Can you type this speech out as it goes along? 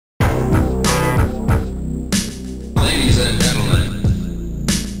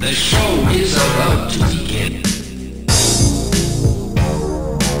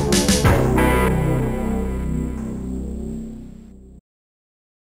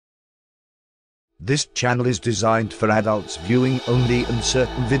This channel is designed for adults viewing only, and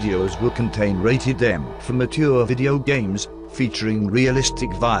certain videos will contain rated M for mature video games, featuring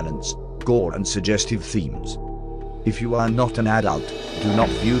realistic violence, gore and suggestive themes. If you are not an adult, do not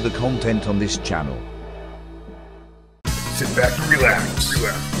view the content on this channel. Sit back and relax.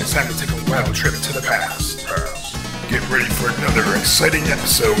 It's time to take a wild trip to the past. Get ready for another exciting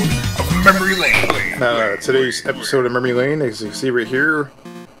episode of Memory Lane. Today's episode of Memory Lane, as you can see right here,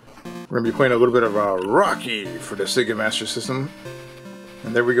 we're going to be playing a little bit of Rocky for the Sega Master System.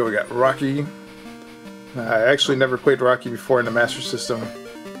 And there we go, we got Rocky. I actually never played Rocky before in the Master System.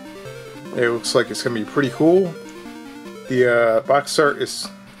 It looks like it's going to be pretty cool. The box art is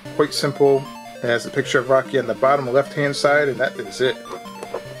quite simple. It has a picture of Rocky on the bottom left hand side, and that is it.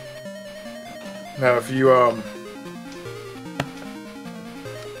 Now if you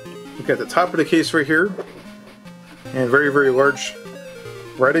look at the top of the case right here, and very large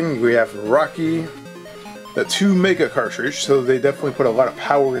writing, we have Rocky, the 2 Mega cartridge, so they definitely put a lot of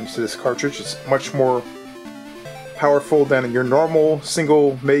power into this cartridge. It's much more powerful than your normal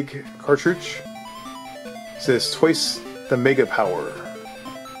single Meg cartridge. It says twice the Mega power.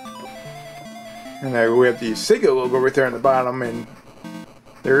 And now we have the Sega logo right there on the bottom, and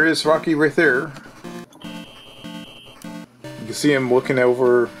there is Rocky right there. You can see him looking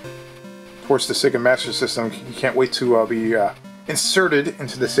over towards the Sega Master System. He can't wait to be inserted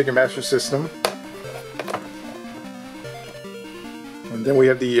into the Sega Master System. And then we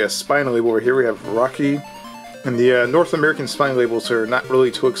have the spine label over here. We have Rocky. And the North American spine labels are not really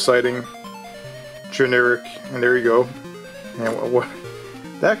too exciting. Generic. And there you go. And what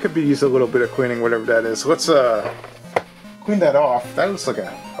that could be used a little bit of cleaning, whatever that is. Let's clean that off. That looks like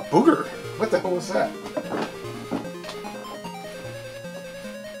a booger. What the hell was that?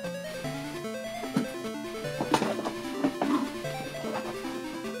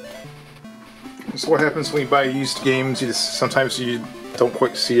 So what happens when you buy used games? Sometimes you don't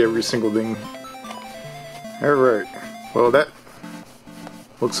quite see every single thing. Alright, well that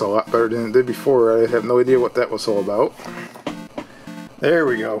looks a lot better than it did before. I have no idea what that was all about. There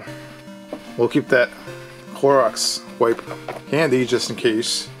we go. We'll keep that Clorox wipe handy just in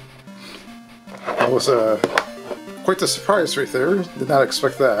case. That was quite the surprise right there. Did not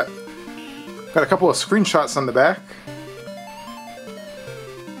expect that. Got a couple of screenshots on the back.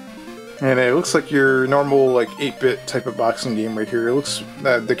 And it looks like your normal, like, 8-bit type of boxing game right here. It looks,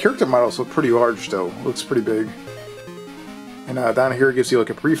 the character models look pretty large though. It looks pretty big. And down here it gives you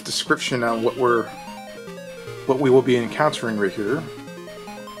like a brief description on what we will be encountering right here.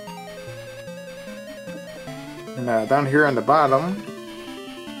 And down here on the bottom,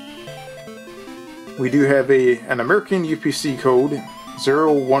 we do have an American UPC code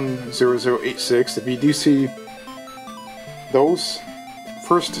 010086. If you do see those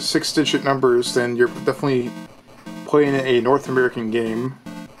first 6-digit numbers, then you're definitely playing a North American game.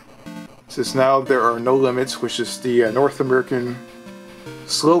 It says now there are no limits, which is the North American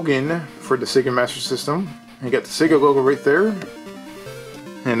slogan for the Sega Master System. And you got the Sega logo right there.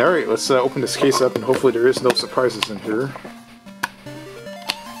 And alright, let's open this case up, and hopefully there is no surprises in here.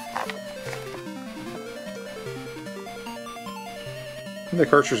 And the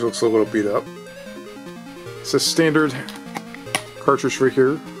cartridge looks a little beat up. It's a standard cartridge right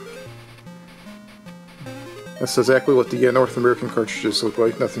here. That's exactly what the North American cartridges look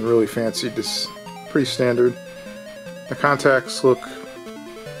like. Nothing really fancy, just pretty standard. The contacts look,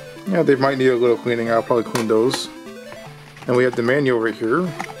 yeah, they might need a little cleaning. I'll probably clean those. And we have the manual right here.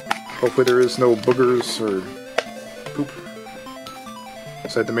 Hopefully there is no boogers or poop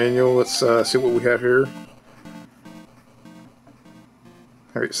inside the manual. Let's see what we have here.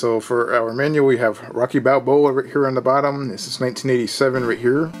 Alright, so for our manual we have Rocky Balboa right here on the bottom. This is 1987 right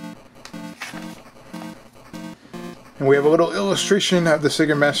here. And we have a little illustration of the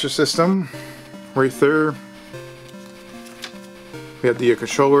Sega Master System right there. We have the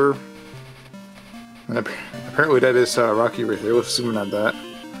controller. And apparently that is Rocky right there. Let's zoom in on that.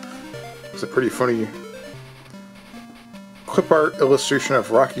 It's a pretty funny clip art illustration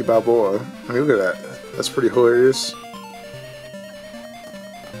of Rocky Balboa. I mean, look at that. That's pretty hilarious.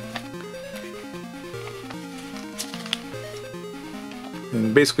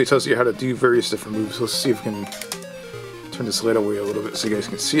 And basically tells you how to do various different moves. Let's see if we can turn this light away a little bit so you guys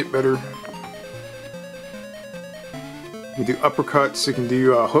can see it better. You can do uppercuts, you can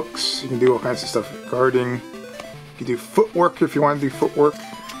do hooks, you can do all kinds of stuff. Guarding. You can do footwork if you want to do footwork.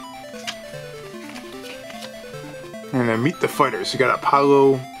 And then meet the fighters. You got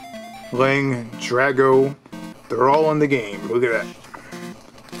Apollo, Lang, Drago. They're all in the game. Look at that.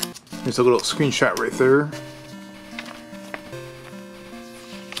 There's a little screenshot right there.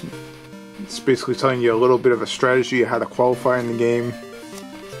 It's basically telling you a little bit of a strategy of how to qualify in the game.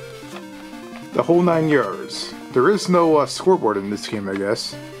 The whole 9 yards. There is no scoreboard in this game, I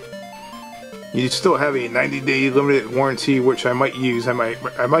guess. You still have a 90-day limited warranty, which I might use. I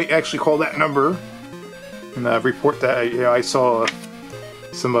might actually call that number and report that I saw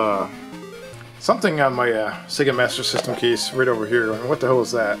some something on my Sega Master System case right over here. What the hell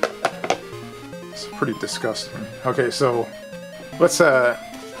is that? It's pretty disgusting. Okay, so let's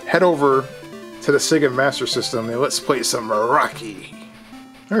head over to the Sega Master System and let's play some Rocky.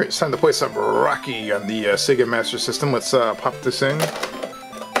 Alright, it's time to play some Rocky on the Sega Master System. Let's pop this in.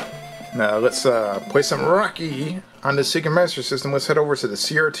 Now let's play some Rocky on the Sega Master System. Let's head over to the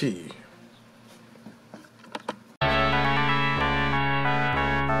CRT.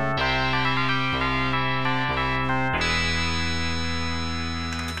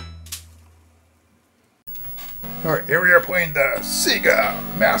 Alright, here we are playing the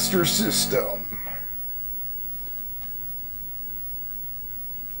Sega Master System.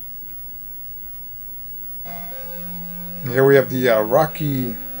 Here we have the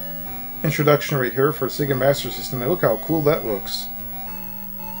Rocky introduction right here for Sega Master System. And look how cool that looks.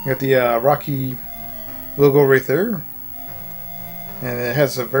 You got the Rocky logo right there. And it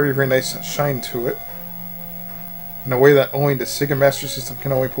has a very, very nice shine to it. In a way that only the Sega Master System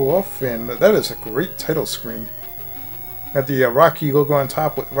can only pull off. And that is a great title screen. Got the Rocky logo on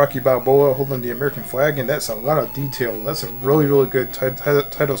top with Rocky Balboa holding the American flag. And that's a lot of detail. That's a really, really good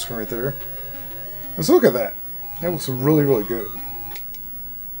title screen right there. Let's look at that. That looks really, really good.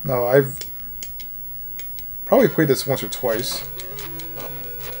 Now, I've probably played this once or twice.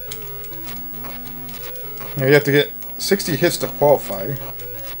 Now, you have to get 60 hits to qualify.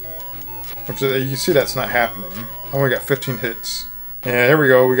 Which, you see that's not happening. I only got 15 hits. And here we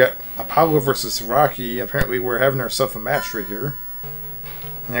go, we got Apollo versus Rocky. Apparently we're having ourselves a match right here.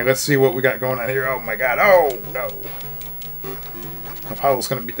 And let's see what we got going on here. Oh my god, oh no! Apollo's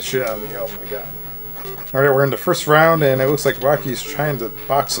gonna beat the shit out of me, oh my god. Alright, we're in the first round, and it looks like Rocky's trying to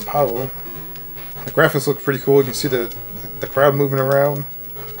box Apollo. The graphics look pretty cool. You can see the crowd moving around.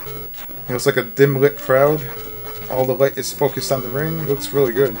 It looks like a dim-lit crowd. All the light is focused on the ring. It looks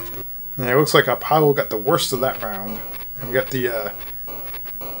really good. And it looks like Apollo got the worst of that round. And we got the,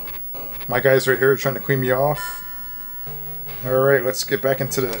 my guys right here trying to clean me off. Alright, let's get back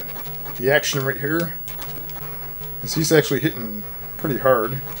into the action right here. Because he's actually hitting pretty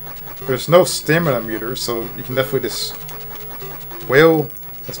hard. There's no stamina meter, so you can definitely just whale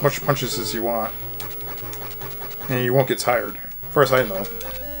as much punches as you want. And you won't get tired. As far as I know.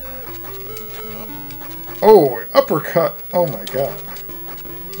 Oh, uppercut! Oh my god.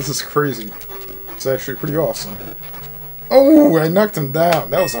 This is crazy. It's actually pretty awesome. Oh, I knocked him down.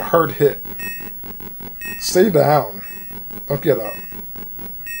 That was a hard hit. Stay down. Don't get up.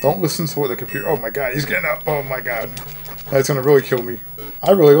 Don't listen to what the computer... Oh my god, he's getting up. Oh my god. That's gonna really kill me.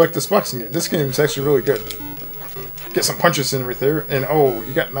 I really like this boxing game. This game is actually really good. Get some punches in right there, and oh,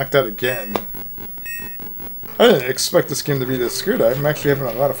 you got knocked out again. I didn't expect this game to be this good. I'm actually having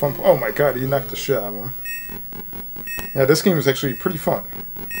a lot of fun. Oh my god, he knocked the shit out of him. Yeah, this game is actually pretty fun.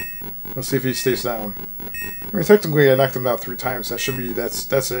 Let's see if he stays down. I mean, technically I knocked him out 3 times. That should be,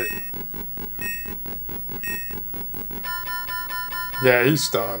 that's it. Yeah, he's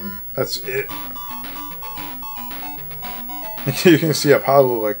done. That's it. You can see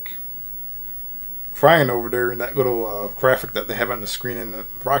Apollo, like, crying over there in that little graphic that they have on the screen, and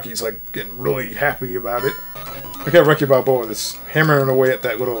Rocky's, like, getting really happy about it. Look at Rocky Balboa, just hammering away at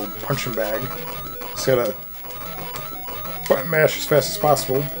that little punching bag. He's got a button mash as fast as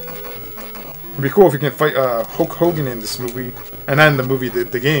possible. It'd be cool if you can fight Hulk Hogan in this movie, and not in the movie,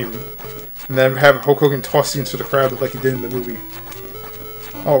 the game, and then have Hulk Hogan toss you into the crowd like he did in the movie.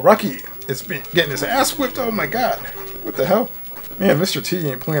 Oh, Rocky is getting his ass whipped, oh my god. What the hell? Man, Mr. T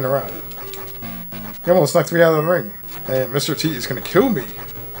ain't playing around. He almost knocked me out of the ring. And Mr. T is gonna kill me.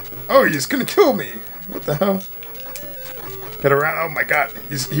 Oh, he's gonna kill me! What the hell? Get around, oh my god.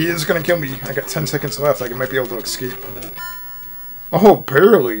 He is gonna kill me. I got 10 seconds left. I might be able to escape. Oh,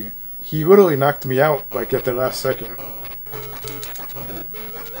 barely. He literally knocked me out, like, at the last second.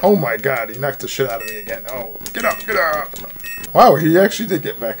 Oh my god, he knocked the shit out of me again. Oh, get up, get up! Wow, he actually did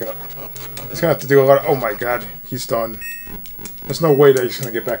get back up. He's gonna have to do a lot of... Oh my god, he's done. There's no way that he's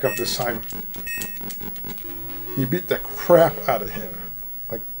gonna get back up this time. He beat the crap out of him.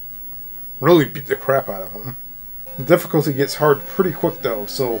 Like, really beat the crap out of him. The difficulty gets hard pretty quick though,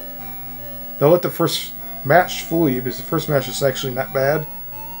 so... They'll let the first match fool you, because the first match is actually not bad.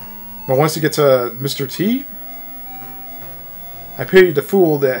 But once you get to Mr. T... I pity the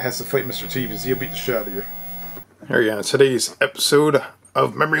fool that has to fight Mr. T, because he'll beat the shit out of you. Here we go, today's episode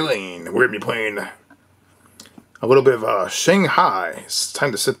of Memory Lane. We're going to be playing a little bit of Shanghai. It's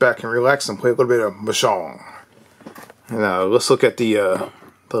time to sit back and relax and play a little bit of Mahjong. And let's look at the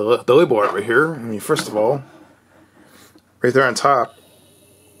label art right here. I mean, first of all, right there on top,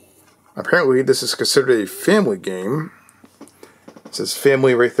 apparently this is considered a family game. It says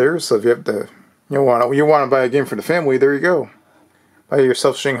family right there, so if you have to, you want to buy a game for the family, there you go. Buy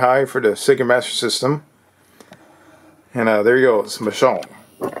yourself Shanghai for the Sega Master System. And there you go, it's Mahjong.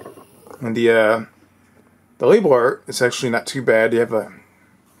 And the label art is actually not too bad. You have a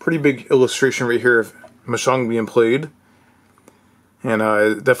pretty big illustration right here of Mahjong being played. And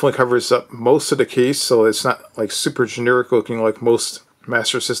it definitely covers up most of the case, so it's not like super generic looking like most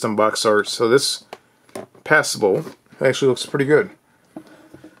Master System box art. So this passable. It actually looks pretty good.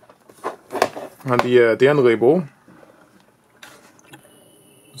 On the end label,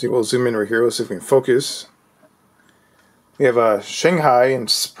 see, we'll zoom in right here. Let's see if we can focus. We have Shanghai in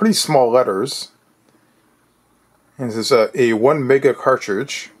pretty small letters. And this is a 1 mega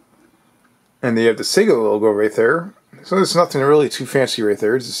cartridge. And they have the Sega logo right there. So there's nothing really too fancy right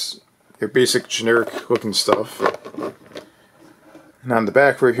there. It's just your basic generic looking stuff. And on the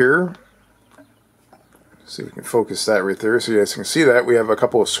back right here, see if we can focus that right there so you guys can see that. We have a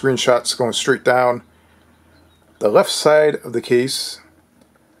couple of screenshots going straight down the left side of the case.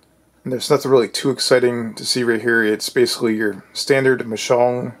 And there's nothing really too exciting to see right here. It's basically your standard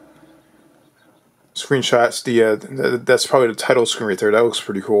Mahjong screenshots. That's probably the title screen right there. That looks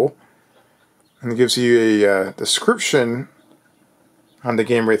pretty cool. And it gives you a description on the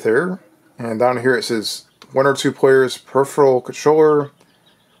game right there. And down here it says 1 or 2 players, peripheral controller,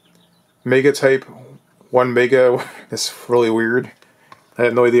 mega type, 1 mega. That's really weird. I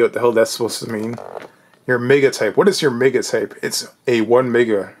have no idea what the hell that's supposed to mean. Your mega type. What is your mega type? It's a 1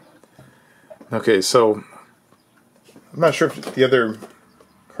 mega. Okay, so I'm not sure if the other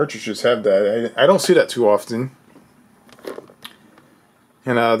cartridges have that. I don't see that too often.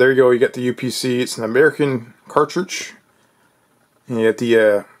 And there you go, you get the UPC. It's an American cartridge. And you get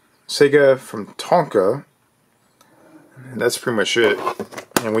the Sega from Tonka. And that's pretty much it.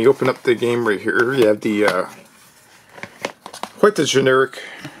 And when you open up the game right here, you have the quite the generic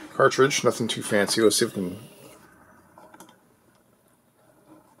cartridge. Nothing too fancy. Let's see if we can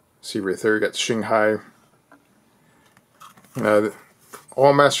see right there. You got Shanghai.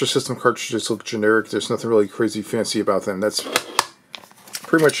 All Master System cartridges look generic. There's nothing really crazy fancy about them. That's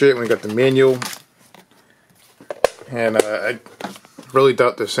pretty much it. We got the manual, and I really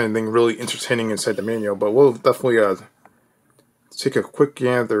doubt there's anything really entertaining inside the manual, but we'll definitely take a quick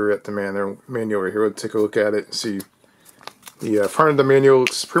gander at the manual right here. We'll take a look at it and see. The front of the manual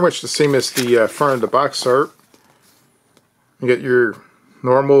looks pretty much the same as the front of the box art. You get your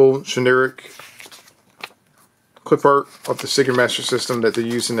normal generic clip art of the Sega Master System that they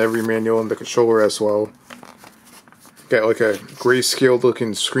use in every manual, and the controller as well. Got like a grayscale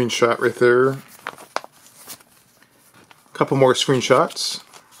looking screenshot right there. A couple more screenshots.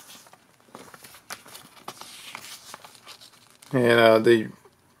 And they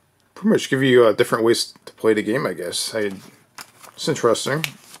pretty much give you different ways to play the game, I guess. It's interesting.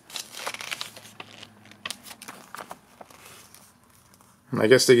 And I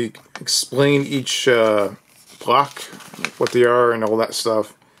guess they explain each block, what they are and all that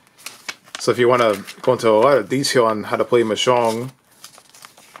stuff. So if you want to go into a lot of detail on how to play Mahjong,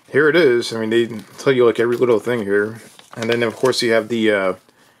 here it is. I mean, they tell you like every little thing here. And then of course you have the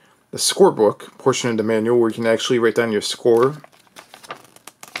scorebook portion of the manual where you can actually write down your score.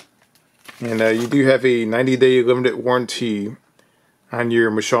 And you do have a 90-day limited warranty on your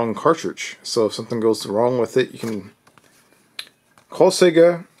Mahjong cartridge. So if something goes wrong with it, you can call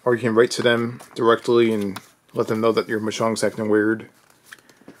Sega, or you can write to them directly and let them know that your Mahjong's acting weird.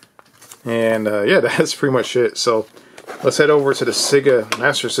 And yeah, that's pretty much it. So let's head over to the Sega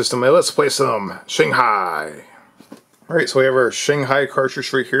Master System and let's play some Shanghai. Alright, so we have our Shanghai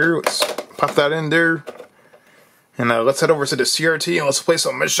cartridge right here. Let's pop that in there. And let's head over to the CRT and let's play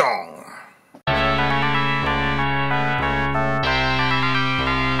some Mahjong.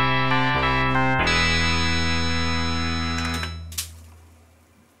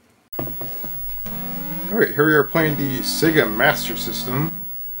 Alright, here we are playing the Sega Master System.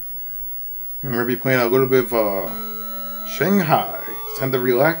 And we're going to be playing a little bit of Shanghai. It's time to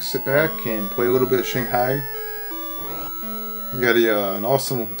relax, sit back, and play a little bit of Shanghai. You got an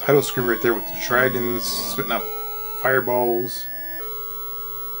awesome title screen right there with the dragons spitting out fireballs.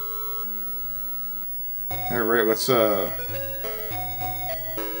 Alright, let's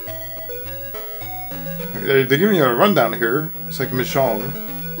they're giving you a rundown here. It's like Mahjong.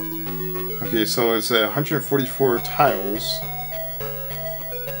 Okay, so it's 144 tiles.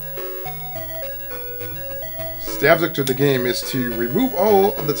 the object of the game is to remove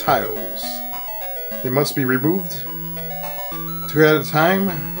all of the tiles. They must be removed 2 at a time.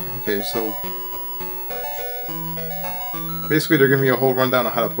 Okay, so basically they're giving me a whole rundown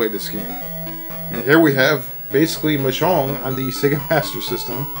on how to play this game. And here we have basically Mahjong on the Sega Master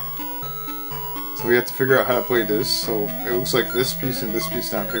System. So we have to figure out how to play this. So it looks like this piece and this piece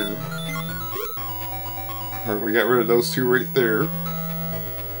down here. Alright, we got rid of those two right there.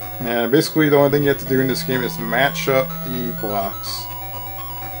 And basically the only thing you have to do in this game is match up the blocks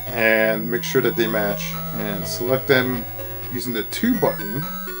and make sure that they match and select them using the 2 button,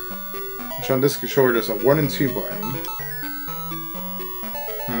 which on this controller there's a 1 and 2 button.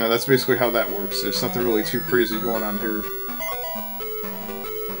 And that's basically how that works. There's nothing really too crazy going on here.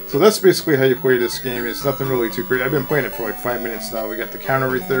 So that's basically how you play this game. It's nothing really too crazy. I've been playing it for like 5 minutes now. We got the counter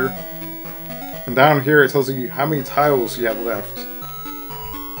right there. And down here it tells you how many tiles you have left.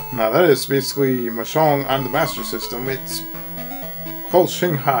 Now that is basically Mahjong on the Master System. It's called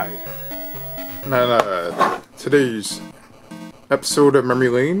Shanghai. Now today's episode of Memory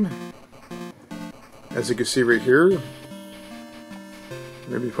Lane, as you can see right here, we're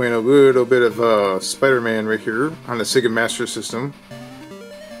going to be playing a little bit of Spider-Man right here on the Sega Master System.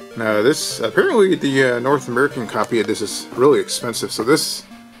 Now this, apparently the North American copy of this is really expensive, so this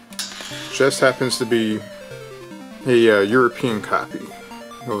just happens to be a European copy.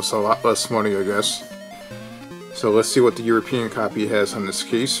 It was a lot less money, I guess. So let's see what the European copy has on this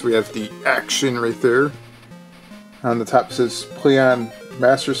case. We have the action right there. On the top it says play on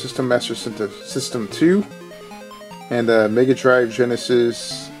Master System, Master System 2, and Mega Drive,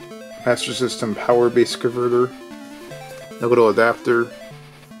 Genesis, Master System Power Base Converter, a little adapter,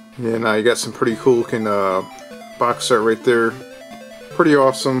 and you got some pretty cool looking box art right there. Pretty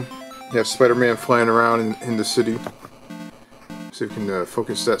awesome. You have Spider-Man flying around in the city. See if we can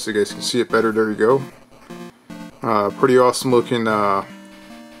focus that so you guys can see it better. There you go. Pretty awesome looking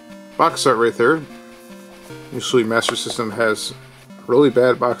box art right there. Usually Master System has really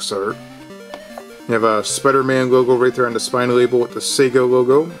bad box art. You have a Spider-Man logo right there on the spine label with the Sega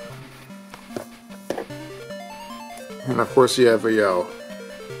logo. And of course you have a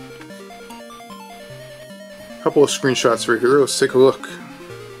couple of screenshots right here. Let's take a look.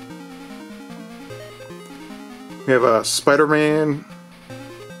 We have a Spider-Man.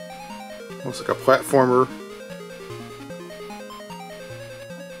 Looks like a platformer.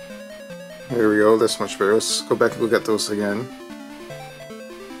 There we go, that's much better. Let's go back and look at those again.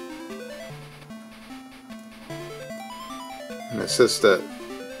 And it says that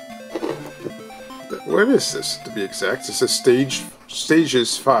what is this to be exact? It says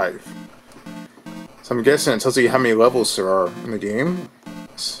stages 5. So I'm guessing it tells you how many levels there are in the game.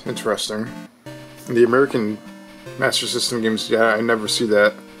 It's interesting. In the American Master System games, yeah, I never see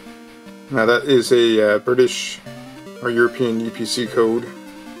that. Now that is a British or European EPC code.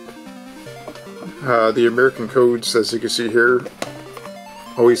 The American codes, as you can see here,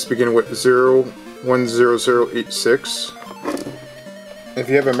 always begin with 010086. If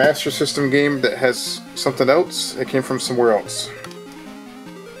you have a Master System game that has something else, it came from somewhere else.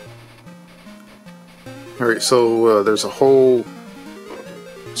 Alright, so there's a whole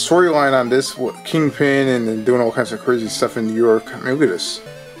storyline on this, with Kingpin and doing all kinds of crazy stuff in New York. I mean, look at this.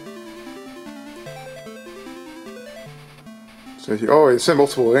 So, oh, it's in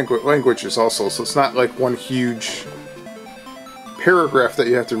multiple languages also, so it's not like one huge paragraph that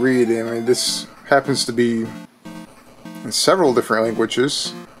you have to read. I mean, this happens to be in several different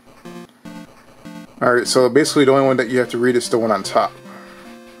languages. Alright, so basically the only one that you have to read is the one on top.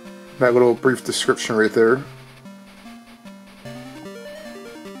 That little brief description right there.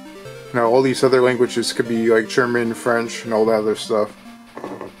 Now all these other languages could be like German, French, and all that other stuff.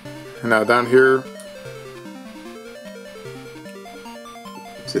 And now down here,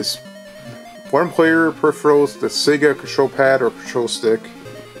 it says one player peripherals, the Sega control pad or control stick.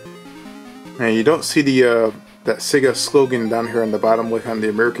 And you don't see the that Sega slogan down here on the bottom like on the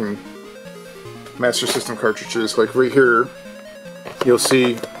American Master System cartridges. Like right here, you'll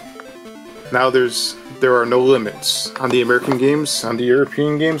see now there are no limits on the American games. On the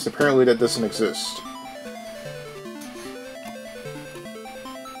European games, apparently that doesn't exist.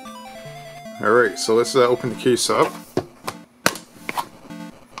 Alright, so let's open the case up.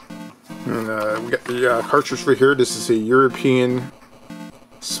 And we got the cartridge right here. This is a European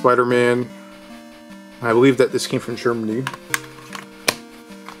Spider-Man. I believe that this came from Germany.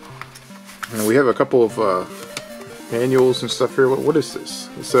 And we have a couple of manuals and stuff here. What is this?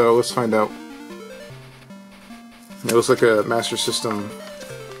 Let's find out. It looks like a Master System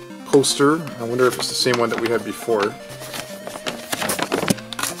poster. I wonder if it's the same one that we had before.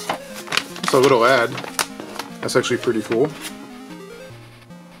 It's a little ad. That's actually pretty cool.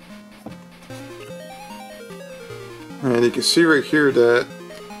 And you can see right here that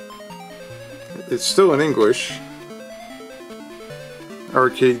it's still in English.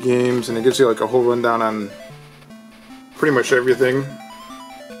 Arcade games, and it gives you like a whole rundown on pretty much everything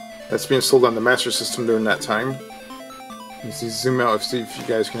that's being sold on the Master System during that time. You see, zoom out and see if you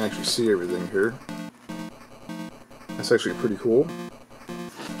guys can actually see everything here. That's actually pretty cool.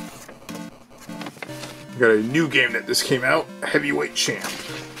 We got a new game that just came out, Heavyweight Champ.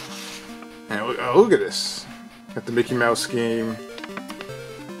 And look at this. Got the Mickey Mouse game.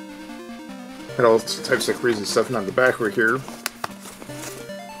 Got all types of crazy stuff on the back right here.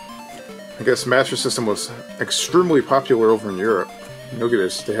 I guess Master System was extremely popular over in Europe. Look at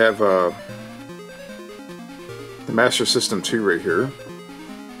this. They have the Master System 2 right here.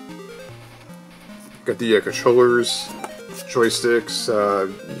 Got the controllers, joysticks.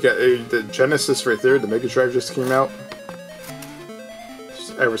 You got the Genesis right there. The Mega Drive just came out.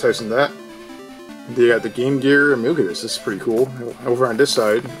 Just advertising that. They got the Game Gear. I mean, look at this. This is pretty cool. Over on this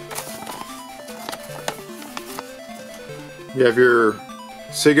side, you have your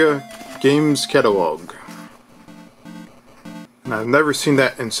Sega Games Catalog. And I've never seen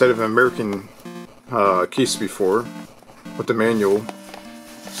that inside of an American case before with the manual.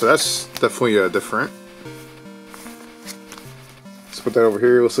 So that's definitely different. Let's put that over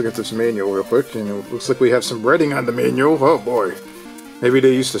here. Let's look at this manual real quick. And it looks like we have some writing on the manual. Oh boy. Maybe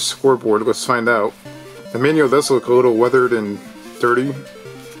they used a scoreboard. Let's find out. The manual does look a little weathered and dirty.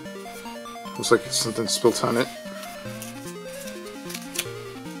 Looks like something spilt on it.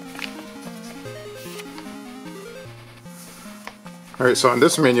 Alright, so on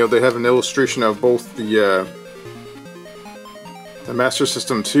this manual they have an illustration of both the Master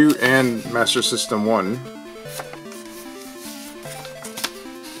System 2 and Master System 1.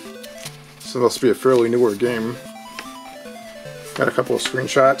 So it must be a fairly newer game. Got a couple of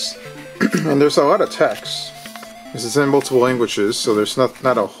screenshots. And there's a lot of text. This is in multiple languages, so there's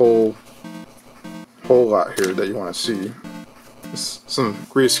not a whole lot here that you want to see. There's some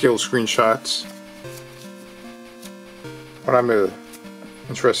grayscale screenshots. What I'm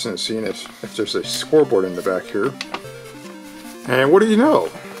interested in seeing is if there's a scoreboard in the back here. And what do you know?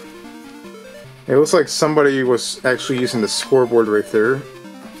 It looks like somebody was actually using the scoreboard right there.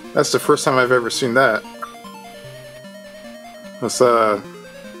 That's the first time I've ever seen that. Let's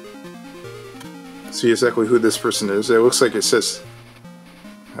see exactly who this person is. It looks like it says...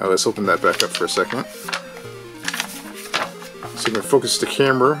 let's open that back up for a second. So you can focus the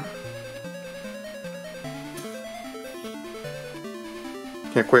camera.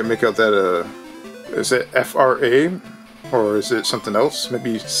 Can't quite make out that, is it FRA? Or is it something else?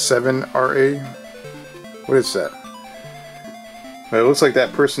 Maybe 7RA? What is that? But it looks like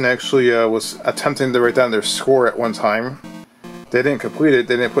that person actually was attempting to write down their score at one time. They didn't complete it,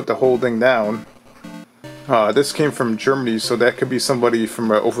 they didn't put the whole thing down. This came from Germany, so that could be somebody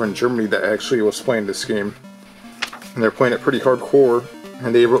from over in Germany that actually was playing this game. And they're playing it pretty hardcore,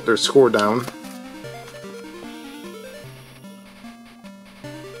 and they wrote their score down.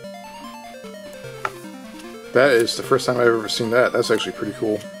 That is the first time I've ever seen that. That's actually pretty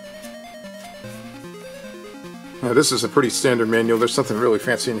cool. Now this is a pretty standard manual. There's something really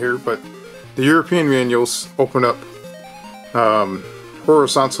fancy in here, but the European manuals open up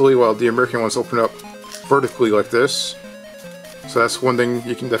horizontally, while the American ones open up vertically like this. So that's one thing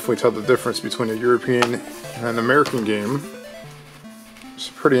you can definitely tell the difference between a European and an American game. It's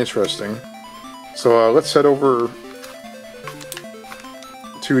pretty interesting. So let's head over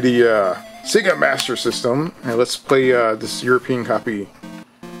to the Sega Master System and let's play this European copy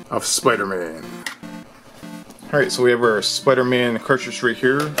of Spider-Man. Alright, so we have our Spider-Man cartridge right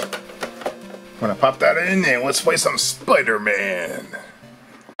here. I'm gonna pop that in and let's play some Spider-Man.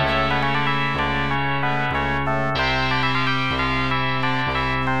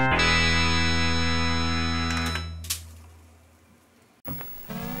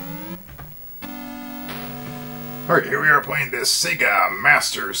 Alright, here we are playing this Sega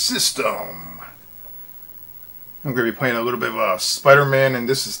Master System. I'm going to be playing a little bit of Spider-Man, and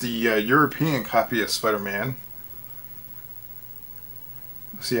this is the European copy of Spider-Man.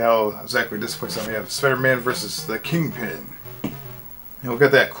 See how exactly this plays out. We have Spider-Man versus the Kingpin. And look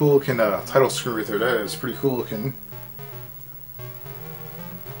at that cool looking title screen right there. That is pretty cool looking.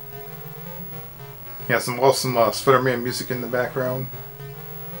 Yeah, some awesome Spider-Man music in the background.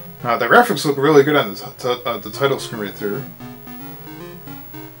 The graphics look really good on the title screen right there.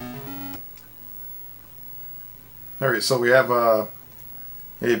 Alright, so we have a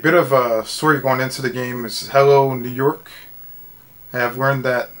bit of a story going into the game. It's Hello, New York. I have learned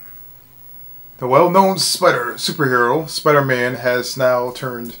that The well-known superhero, Spider-Man, has now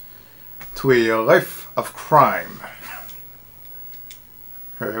turned to a life of crime.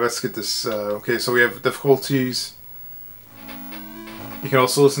 Alright, let's get this. Okay, so we have difficulties. You can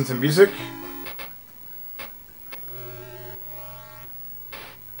also listen to music.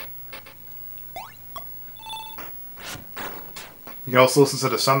 You can also listen to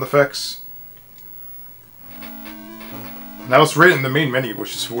the sound effects. Now it's right in the main menu,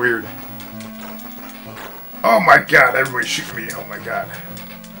 which is weird. Oh my god, everybody's shooting me. Oh my god.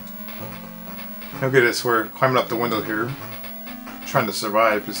 Look at this, we're climbing up the window here. Trying to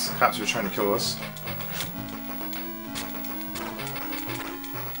survive because the cops are trying to kill us.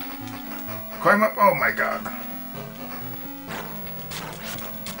 Climb up, oh my god.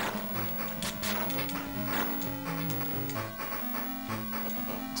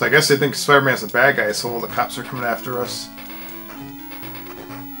 So I guess they think Spider-Man's a bad guy, so all the cops are coming after us.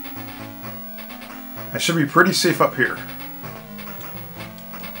 I should be pretty safe up here.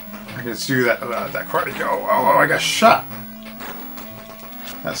 I can just do that karate go. Oh, I got shot.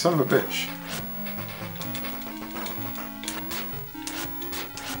 That son of a bitch.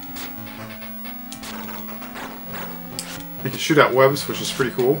 You can shoot out webs, which is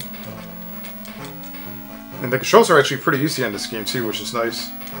pretty cool. And the controls are actually pretty easy on this game too, which is nice.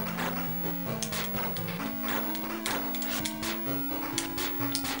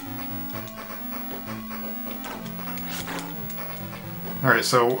 Alright,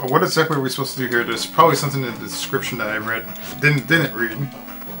 so what exactly are we supposed to do here? There's probably something in the description that I read, didn't read.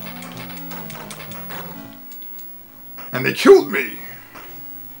 And they killed me!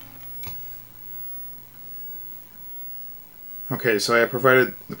 Okay, so I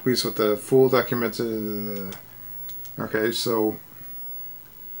provided the police with the full documented... Okay, so...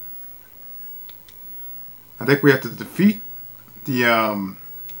 I think we have to defeat the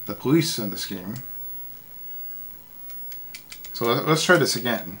police in this game. So let's try this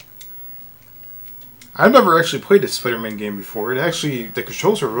again. I've never actually played a Spider-Man game before. The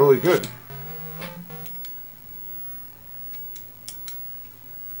controls are really good.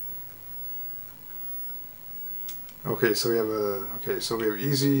 Okay, so we have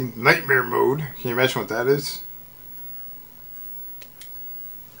easy nightmare mode. Can you imagine what that is?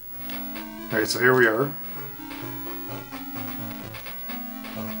 Alright, so here we are.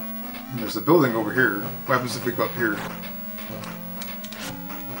 And there's a building over here. What happens if we go up here?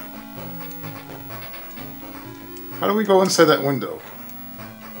 How do we go inside that window?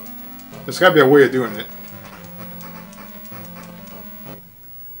 There's gotta be a way of doing it.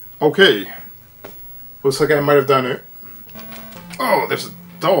 Okay. Looks like I might have done it. Oh, there's a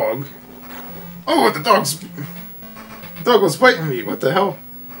dog. Oh, the dog was biting me. What the hell?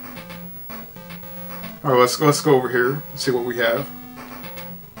 Alright, let's go over here and see what we have.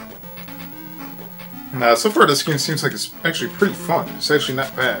 And so far this game seems like it's actually pretty fun. It's actually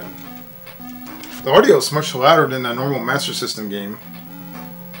not bad. The audio is much louder than a normal Master System game.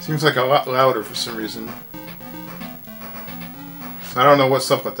 Seems like a lot louder for some reason. So I don't know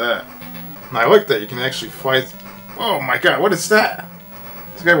what's up with that. And I like that you can actually fly... Oh my god, what is that?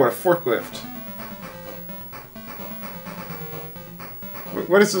 This guy with a forklift.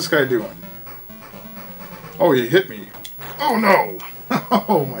 What is this guy doing? Oh, he hit me. Oh no!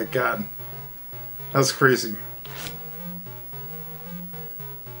 Oh my god. That's crazy.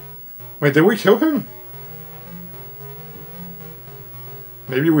 Wait, did we kill him?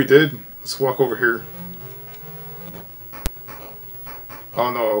 Maybe we did. Let's walk over here.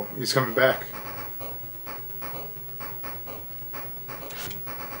 Oh no, he's coming back.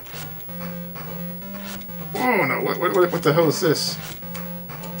 Oh no, what the hell is this?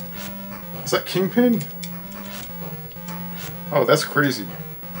 Is that Kingpin? Oh, that's crazy.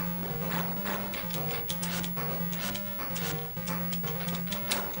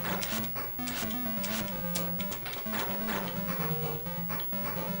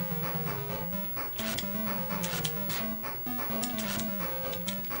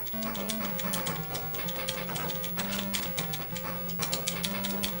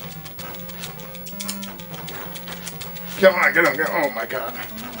 Come on, get him, oh my god.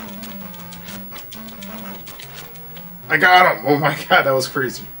 I got him! Oh my god, that was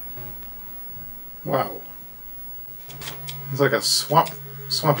crazy. Wow. It's like a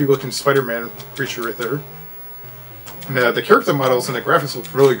swampy looking Spider-Man creature right there. And the character models and the graphics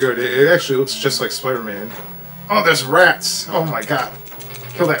look really good. It actually looks just like Spider-Man. Oh, there's rats! Oh my god.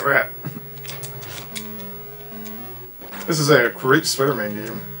 Kill that rat. This is a great Spider-Man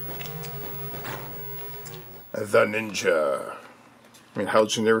game. The Ninja. I mean, how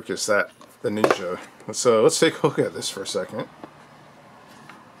generic is that? The Ninja. Let's take a look at this for a second.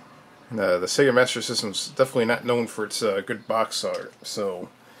 And, the Sega Master System is definitely not known for its good box art, so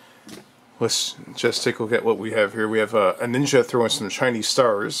let's just take a look at what we have here. We have a ninja throwing some Chinese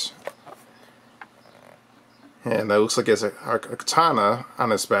stars. And it looks like he has a katana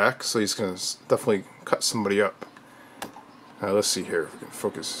on his back, so he's going to definitely cut somebody up. Let's see here if we can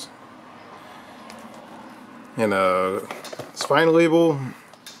focus. And spine label,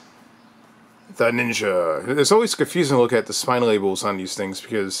 the ninja. It's always confusing to look at the spine labels on these things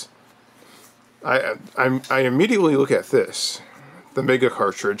because I immediately look at this, the Mega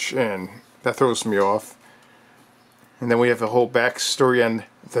cartridge, and that throws me off. And then we have a whole backstory on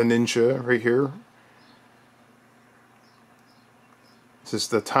the ninja right here. It says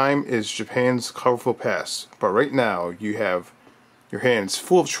the time is Japan's colorful past, but right now you have your hands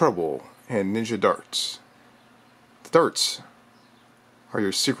full of trouble and ninja darts. The darts are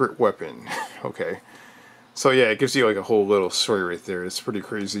your secret weapon. Okay. So yeah, it gives you like a whole little story right there. It's pretty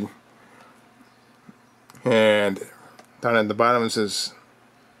crazy. And down at the bottom it says,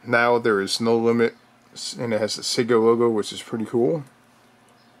 now there is no limit, and it has the Sega logo, which is pretty cool.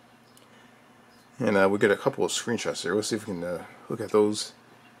 And we get a couple of screenshots there. Let's see if we can look at those.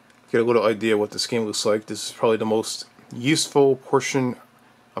 Get a little idea what this game looks like. This is probably the most useful portion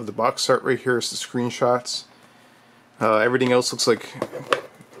of the box art right here is the screenshots. Everything else looks like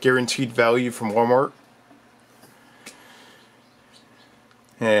guaranteed value from Walmart.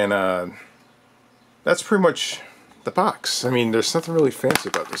 And that's pretty much the box. I mean, there's nothing really fancy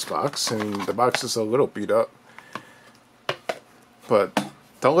about this box. I mean, the box is a little beat up. But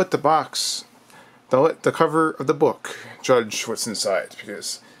don't let the box... Don't let the cover of the book judge what's inside,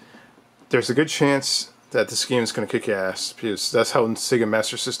 because there's a good chance that this game is going to kick ass, because that's how Sega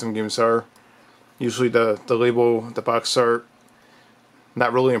Master System games are. Usually the label, the box art,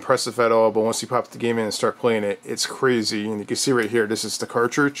 not really impressive at all, but once you pop the game in and start playing it, it's crazy. And you can see right here, this is the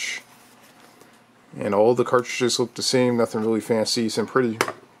cartridge. And all the cartridges look the same, nothing really fancy, it's in pretty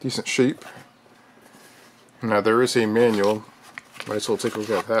decent shape. Now there is a manual. Might as well take a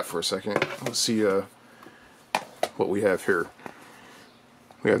look at that for a second. Let's see what we have here.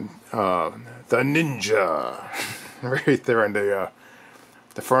 We have the ninja right there on the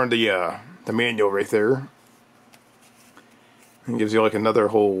front of the manual right there. It gives you like another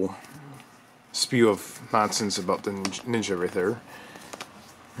whole spew of nonsense about the ninja right there.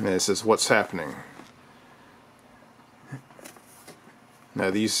 And it says what's happening. Now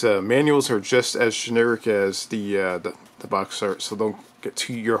these manuals are just as generic as the box art, so don't get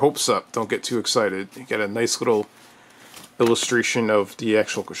your hopes up. Don't get too excited. You got a nice little illustration of the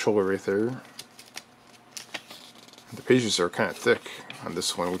actual controller right there. The pages are kind of thick on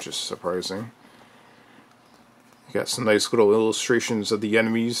this one, which is surprising. You got some nice little illustrations of the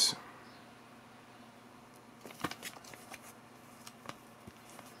enemies.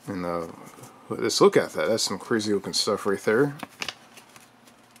 And let's look at that. That's some crazy looking stuff right there.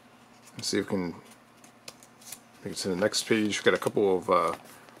 Let's see if we can take it to the next page. We've got a couple of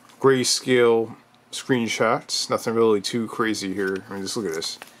grayscale screenshots. Nothing really too crazy here. I mean, just look at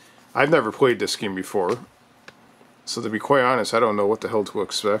this. I've never played this game before, so to be quite honest, I don't know what the hell to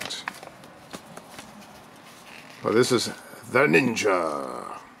expect. But this is the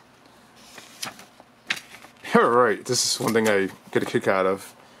ninja. Alright, this is one thing I get a kick out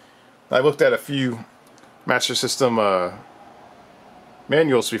of. I looked at a few Master System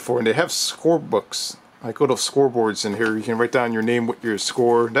manuals before, and they have score books, like little scoreboards in here. You can write down your name, what your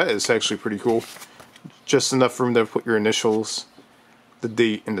score. That is actually pretty cool. Just enough room to put your initials, the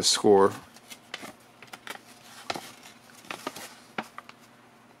date, and the score.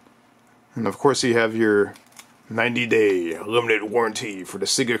 And of course you have your 90-day limited warranty for the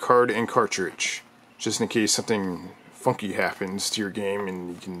Sega card and cartridge, just in case something funky happens to your game, and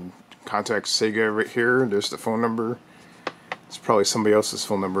you can contact Sega right here. There's the phone number. It's probably somebody else's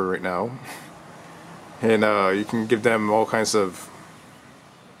phone number right now. And you can give them all kinds of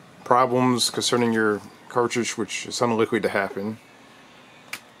problems concerning your cartridge, which is unlikely to happen.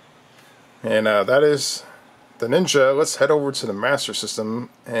 And that is the Ninja. Let's head over to the Master System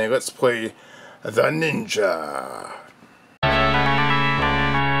and let's play the Ninja.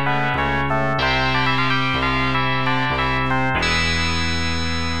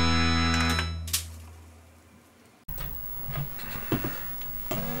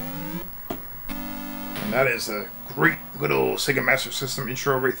 That is a great little Sega Master System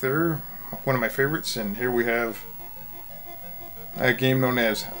intro right there. One of my favorites. And here we have a game known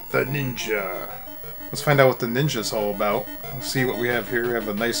as the Ninja. Let's find out what the Ninja is all about. Let's see what we have here. We have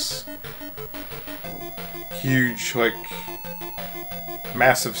a nice, huge, like,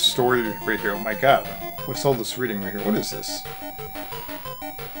 massive story right here. Oh my god. What's all this reading right here? What is this?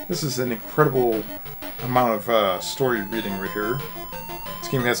 This is an incredible amount of story reading right here. This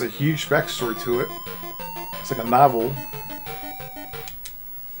game has a huge backstory to it. It's like a novel.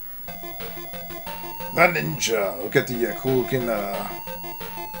 The Ninja. Look at the cool looking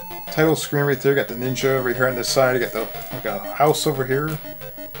title screen right there. Got the ninja right here on this side. You got the like a house over here.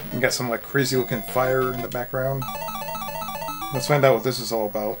 You got some like crazy looking fire in the background. Let's find out what this is all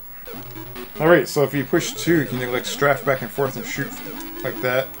about. Alright, so if you push 2, you can like strafe back and forth and shoot like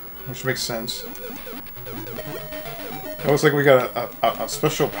that, which makes sense. It looks like we got a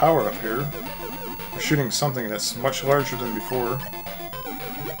special power up here. We're shooting something that's much larger than before.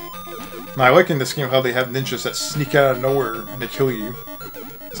 Now, I like in this game how they have ninjas that sneak out of nowhere and they kill you.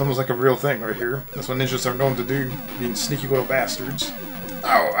 It's almost like a real thing right here. That's what ninjas are known to do, being sneaky little bastards.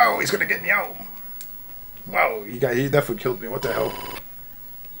 Oh, oh, he's gonna get me out! Wow, he definitely killed me, what the hell.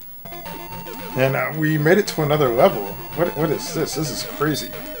 And we made it to another level. What is this? This is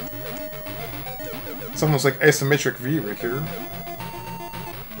crazy. It's almost like isometric V right here.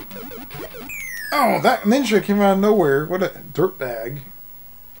 Oh, that ninja came out of nowhere. What a dirtbag.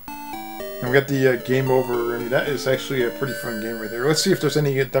 And we got the game over. I mean, that is actually a pretty fun game right there. Let's see if there's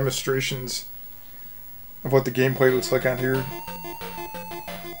any demonstrations of what the gameplay looks like on here.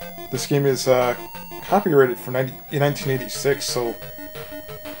 This game is copyrighted for 1986, so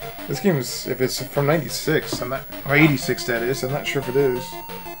this game is, if it's from 96, I'm not, or 86 that is, I'm not sure if it is.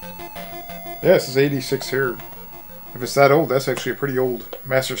 Yeah, this is 86 here. If it's that old, that's actually a pretty old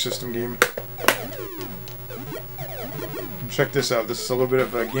Master System game. Check this out. This is a little bit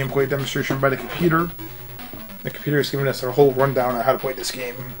of a gameplay demonstration by the computer. The computer is giving us a whole rundown on how to play this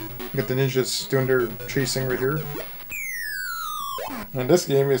game. You got the ninjas doing their chasing right here. And this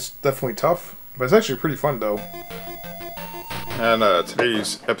game is definitely tough, but it's actually pretty fun though. And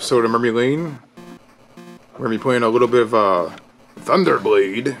today's episode of Memory Lane, we're going to be playing a little bit of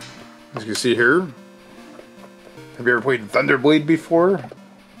Thunderblade, as you can see here. Have you ever played Thunderblade before?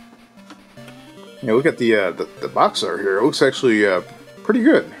 You know, look at the box art here. It looks actually pretty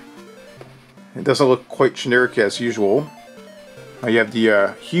good. It doesn't look quite generic as usual. You have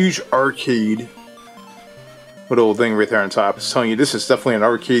the huge arcade little thing right there on top. It's telling you this is definitely an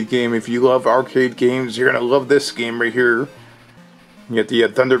arcade game. If you love arcade games, you're going to love this game right here. You get the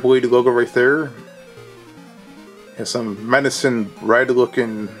Thunderblade logo right there. Has some Medicine Red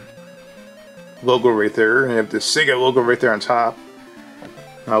looking logo right there. And you have the Sega logo right there on top.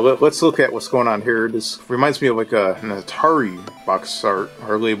 Now let's look at what's going on here. This reminds me of like an Atari box art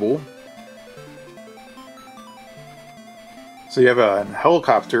or label. So you have a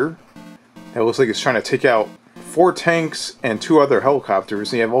helicopter that looks like it's trying to take out 4 tanks and 2 other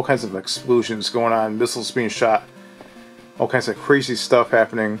helicopters. And you have all kinds of explosions going on, missiles being shot, all kinds of crazy stuff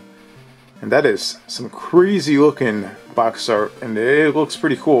happening. And that is some crazy looking box art, and it looks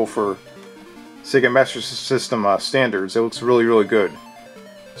pretty cool for Sega Master System standards. It looks really, really good.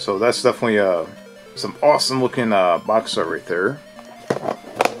 So that's definitely some awesome looking box art right there.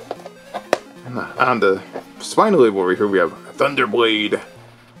 And on the spine label over here we have Thunderblade,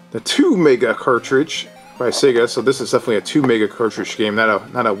 the 2 mega cartridge by Sega. So this is definitely a 2 mega cartridge game,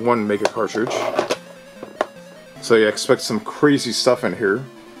 not a 1 mega cartridge. So you expect some crazy stuff in here.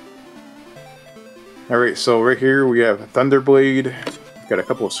 Alright, so right here we have Thunderblade. Got a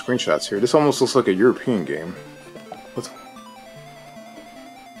couple of screenshots here. This almost looks like a European game.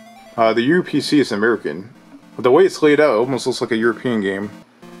 The UPC is American, but the way it's laid out, it almost looks like a European game.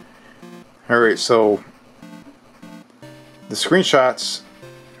 Alright, so the screenshots,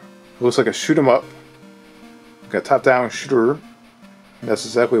 it looks like a shoot 'em up. Got a top-down shooter. That's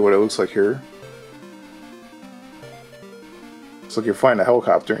exactly what it looks like here. Looks like you're flying a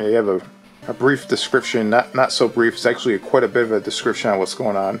helicopter, and you have a brief description, not so brief, it's actually quite a bit of a description on what's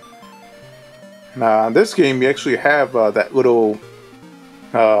going on. Now, in this game, you actually have that little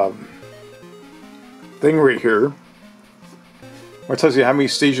thing right here where it tells you how many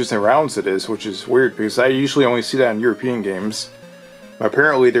stages and rounds it is, which is weird because I usually only see that in European games. But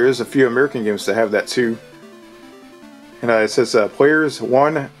apparently there is a few American games that have that too. And it says players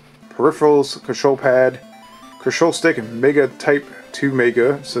 1, peripherals, control pad, control stick, mega type 2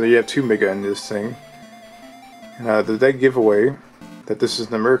 mega, so you have 2 mega in this thing. And the dead giveaway that this is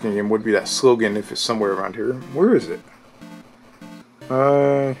an American game would be that slogan if it's somewhere around here. Where is it?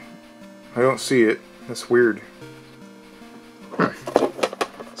 I don't see it. That's weird.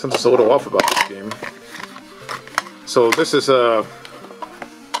 Something's a little off about this game. So this is the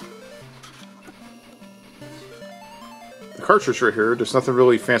cartridge right here. There's nothing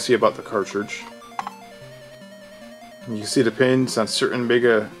really fancy about the cartridge. And you can see the pins on certain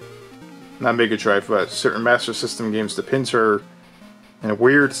not Mega Drive, but certain Master System games. The pins are and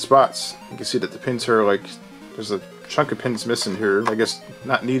weird spots. You can see that the pins are like, there's a chunk of pins missing here. I guess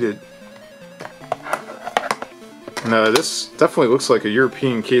not needed. And this definitely looks like a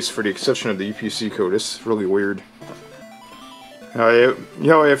European case for the exception of the UPC code. This is really weird. You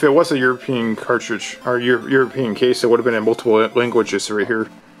know, if it was a European cartridge, or European case, it would have been in multiple languages right here.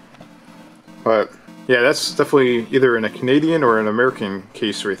 But, yeah, that's definitely either in a Canadian or an American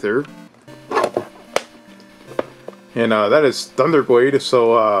case right there. And that is Thunderblade,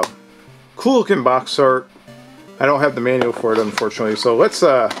 so cool looking box art. I don't have the manual for it, unfortunately, so let's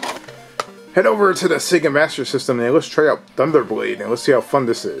head over to the Sega Master System and let's try out Thunderblade and let's see how fun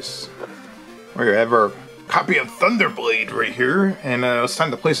this is. We have our copy of Thunderblade right here, and it's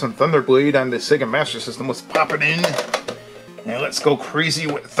time to play some Thunderblade on the Sega Master System. Let's pop it in and let's go crazy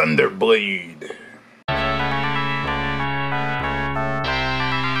with Thunderblade.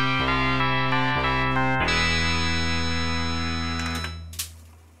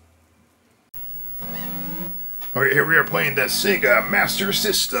 Alright, here we are playing the Sega Master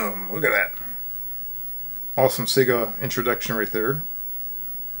System. Look at that. Awesome Sega introduction right there.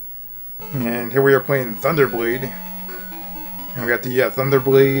 And here we are playing Thunderblade. And we got the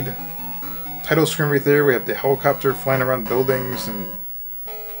Thunderblade title screen right there. We have the helicopter flying around buildings, and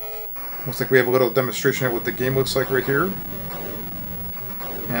looks like we have a little demonstration of what the game looks like right here.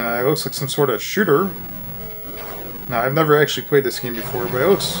 And it looks like some sort of shooter. Now, I've never actually played this game before, but it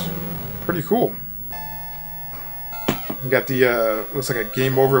looks pretty cool. You got the, looks like a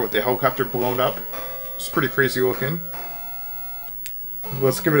game over with the helicopter blown up. It's pretty crazy looking.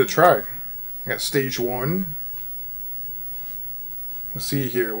 Let's give it a try. We got stage 1. Let's see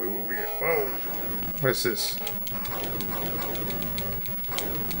here. Oh, what is this?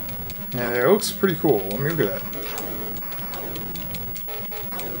 Yeah, it looks pretty cool. Let me look at that.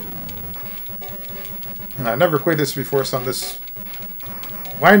 And I never played this before, so I'm just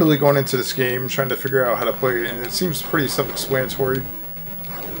blindly going into this game, trying to figure out how to play it, and it seems pretty self-explanatory.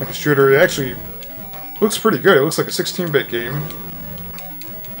 Like a shooter. It actually looks pretty good. It looks like a 16-bit game.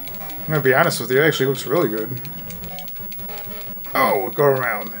 I'm gonna be honest with you, it actually looks really good. Oh, go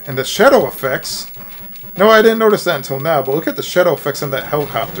around. And the shadow effects. No, I didn't notice that until now, but look at the shadow effects on that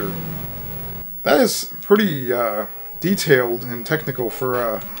helicopter. That is pretty detailed and technical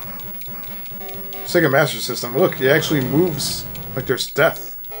for Sega Master System. Look, it actually moves like there's death.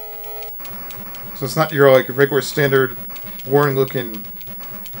 So it's not your like regular standard boring looking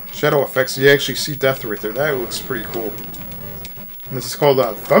shadow effects. You actually see death right there. That looks pretty cool. And this is called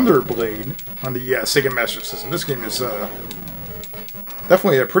Thunderblade on the Sega Master System. This game is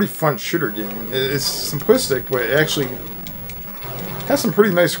definitely a pretty fun shooter game. It's simplistic, but it actually has some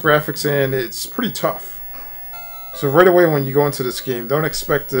pretty nice graphics and it's pretty tough. So right away when you go into this game, don't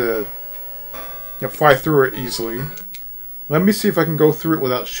expect to fly through it easily. Let me see if I can go through it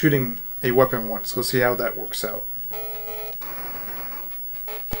without shooting a weapon once. Let's see how that works out.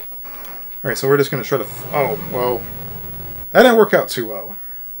 Alright, so we're just going to try to... Oh, well... That didn't work out too well.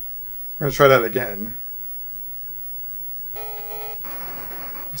 We're going to try that again.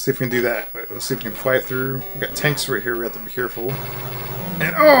 Let's see if we can do that. Let's see if we can fly through. We've got tanks right here. We have to be careful.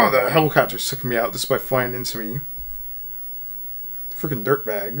 And, oh, the helicopter's took me out just by flying into me. Freaking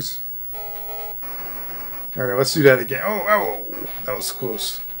dirtbags. Alright, let's do that again. Oh, that was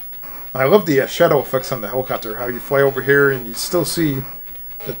close. I love the shadow effects on the helicopter. How you fly over here and you still see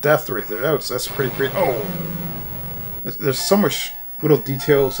the death right there. That's pretty great. Oh, there's so much little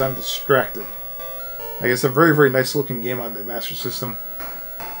details. I'm distracted. Like, it's a very, very nice looking game on the Master System.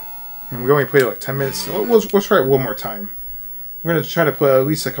 And we only played like 10 minutes. We'll try it one more time. We're going to try to play at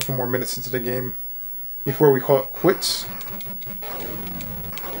least a couple more minutes into the game before we call it quits.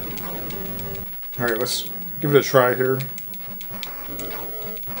 Alright, let's give it a try here.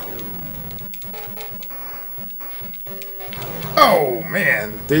 Oh,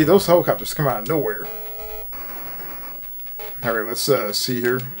 man. Those helicopters come out of nowhere. Alright, let's see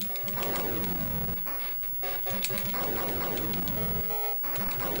here.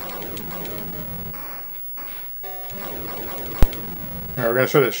 Alright, we're going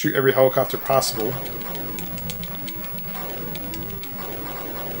to try to shoot every helicopter possible.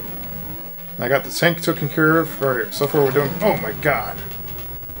 I got the tank taken care of. Alright, so far we're doing... Oh my god.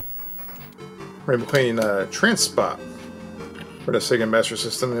 We're playing Transpot for the Sega Master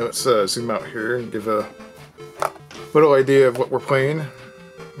System. Let's zoom out here and give a little idea of what we're playing.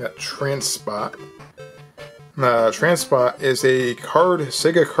 We got Transpot. Transpot is a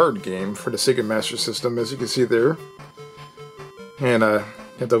Sega card game for the Sega Master System, as you can see there. And you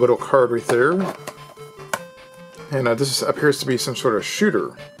have the little card right there. And this appears to be some sort of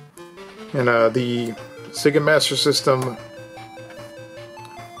shooter. And the Sega Master System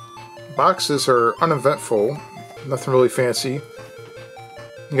boxes are uneventful, nothing really fancy.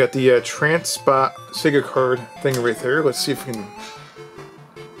 You got the Transpot Sega card thing right there. Let's see if we can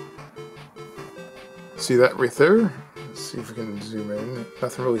see that right there. Let's see if we can zoom in.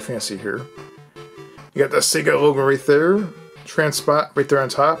 Nothing really fancy here. You got the Sega logo right there, Transpot right there on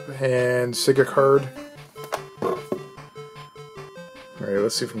top, and Sega card. Alright,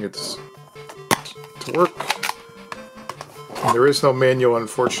 let's see if we can get this to work. And there is no manual,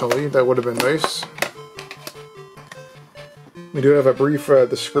 unfortunately. That would have been nice. We do have a brief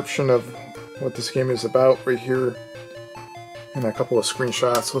description of what this game is about right here, and a couple of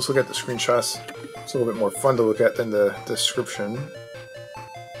screenshots. Let's look at the screenshots. It's a little bit more fun to look at than the description.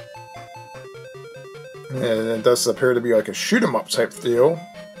 And it does appear to be like a shoot 'em up type deal.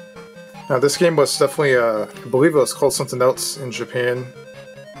 Now this game was definitely, I believe it was called something else in Japan.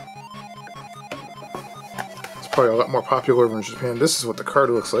 It's probably a lot more popular over in Japan. This is what the card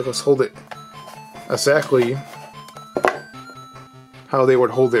looks like. Let's hold it exactly how they would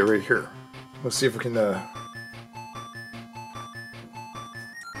hold it right here. Let's see if we can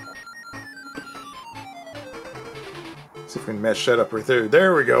see if we can match that up right there.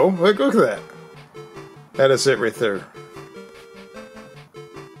 There we go. Look at that. That is it right there.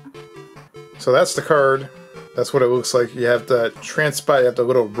 So that's the card. That's what it looks like. You have the Transpot, you have the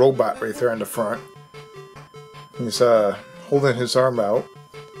little robot right there on the front. He's holding his arm out.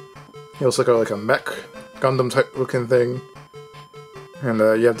 He looks like a mech Gundam type looking thing. And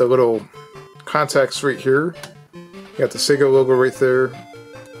you have the little contacts right here. You got the Sega logo right there.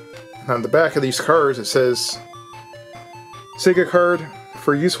 And on the back of these cards it says, Sega card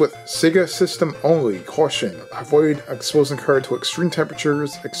for use with Sega system only. Caution, avoid exposing card to extreme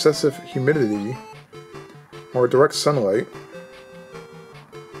temperatures, excessive humidity, or direct sunlight.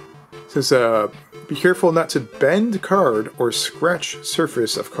 It says, be careful not to bend card or scratch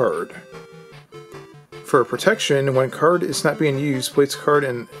surface of card. For protection, when card is not being used, place card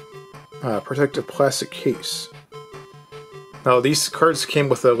in protective plastic case. Now these cards came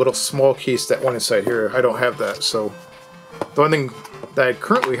with a little small case that went inside here. I don't have that, so the only thing that I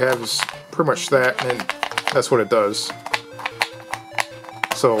currently have is pretty much that, and that's what it does.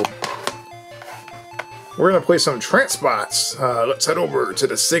 So we're gonna play some Transpots. Let's head over to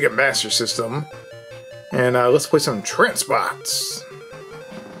the Sega Master System, and let's play some Transpots.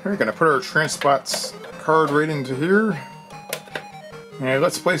 We're gonna put our Transpots card right into here, and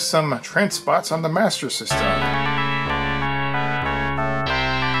let's play some Transpots on the Master System.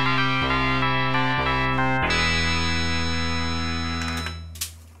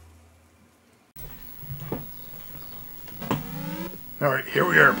 Alright, here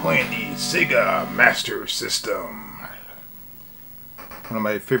we are playing the Sega Master System. One of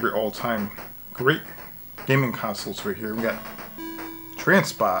my favorite all-time great gaming consoles right here. We got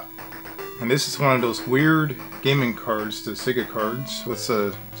Transpot. And this is one of those weird gaming cards, the Sega cards. Let's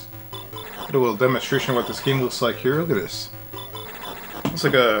do a little demonstration of what this game looks like here. Look at this. Looks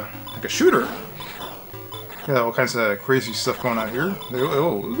like a shooter. Got all kinds of crazy stuff going on here.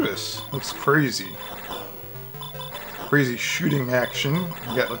 Oh, look at this. Looks crazy. Crazy shooting action.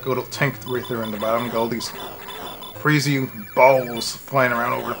 You got like a little tank right there on the bottom. Got all these crazy balls flying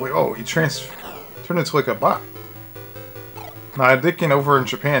around over the place. Oh, he turned into like a bot. Now, I'm thinking over in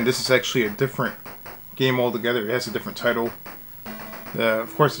Japan, this is actually a different game altogether. It has a different title.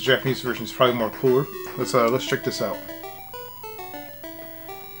 Of course, the Japanese version is probably more cooler. Let's check this out.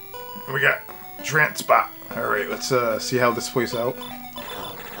 We got Transpot. All right, let's see how this plays out.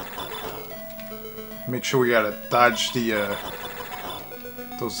 Make sure we gotta dodge the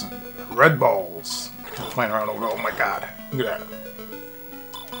those red balls flying around over. Oh my God! Look at that.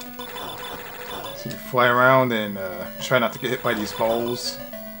 So you fly around and try not to get hit by these balls.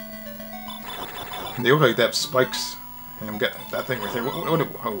 And they look like they have spikes. And we got that thing right there.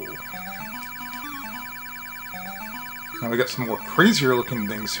 Oh. Now we got some more crazier looking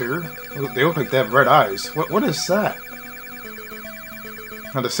things here. They look like they have red eyes. What is that?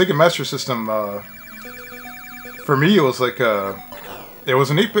 Now the Sega Master System, for me it was like it was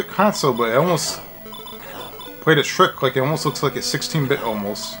an 8-bit console, but it almost played a trick. Like it almost looks like it's 16-bit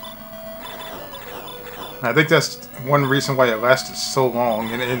almost. I think that's one reason why it lasted so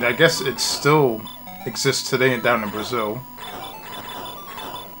long, and I guess it still exists today and down in Brazil.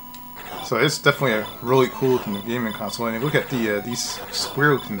 So it's definitely a really cool looking gaming console. And look at these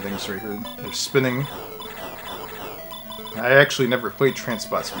square looking things right here. They're spinning. I actually never played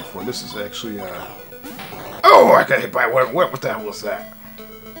Transpots before. This is actually oh, I got hit by what the hell was that?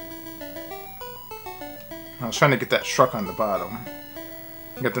 I was trying to get that truck on the bottom.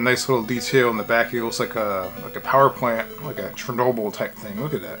 You got the nice little detail in the back. It looks like a power plant, like a Chernobyl type thing.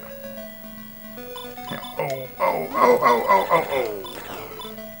 Look at that. Oh, oh, oh, oh, oh, oh, oh.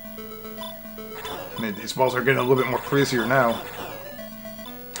 And these balls are getting a little bit more crazier now.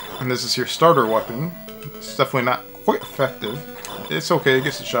 And this is your starter weapon. It's definitely not quite effective. It's okay, it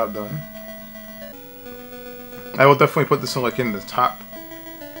gets the job done. I will definitely put this in, like, in the top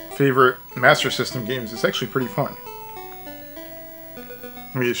favorite Master System games. It's actually pretty fun.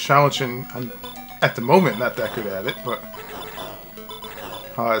 I mean, it's challenging. I'm, at the moment, not that good at it, but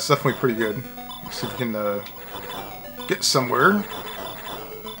it's definitely pretty good. Let's see if we can get somewhere.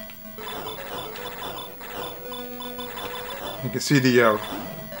 You can see the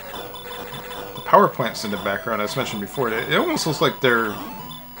power plants in the background, as mentioned before. It almost looks like they're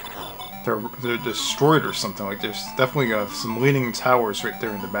destroyed or something. Like there's definitely some leaning towers right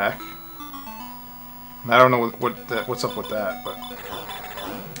there in the back. And I don't know what's up with that, but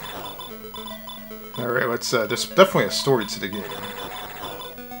all right, let's. There's definitely a story to the game.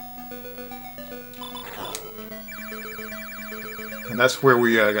 And that's where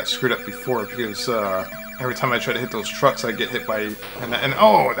we got screwed up before, because every time I try to hit those trucks, I get hit by... And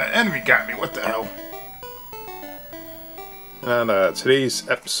oh, that enemy got me! What the hell? On today's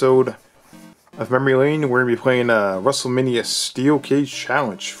episode of Memory Lane, we're going to be playing WrestleMania Steel Cage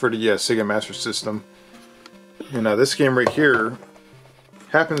Challenge for the Sega Master System. And this game right here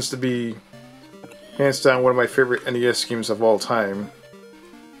happens to be, hands down, one of my favorite NES games of all time.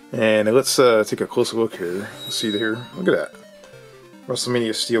 And let's take a closer look here. Let's see here. Look at that.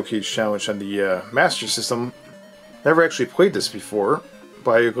 WrestleMania Steel Cage Challenge on the Master System. Never actually played this before,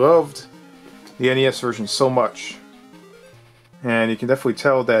 but I loved the NES version so much. And you can definitely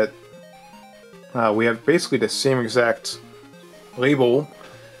tell that we have basically the same exact label.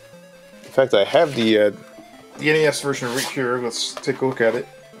 In fact, I have the NES version right here. Let's take a look at it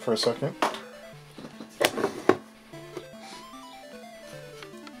for a second.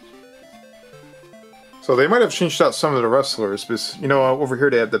 So they might have changed out some of the wrestlers, because, you know, over here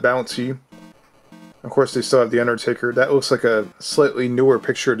they have the Bounty. Of course, they still have the Undertaker. That looks like a slightly newer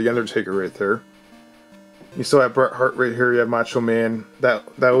picture of the Undertaker right there. You still have Bret Hart right here. You have Macho Man. That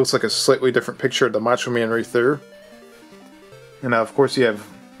looks like a slightly different picture of the Macho Man right there. And of course, you have,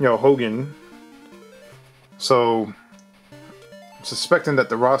 you know, Hogan. So I'm suspecting that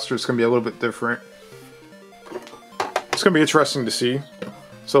the roster is going to be a little bit different. It's going to be interesting to see.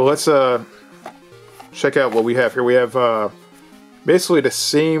 So let's check out what we have here. We have basically the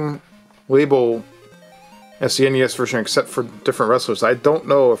same label as the NES version, except for different wrestlers. I don't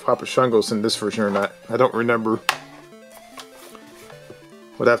know if Papa Shango's in this version or not. I don't remember.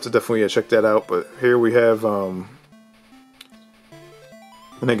 Would have to definitely check that out. But here we have an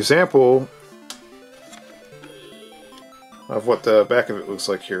example of what the back of it looks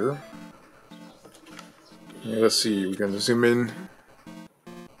like here. Let's see, we're going to zoom in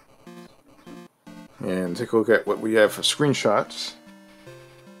and take a look at what we have for screenshots.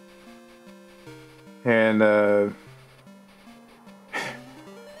 And I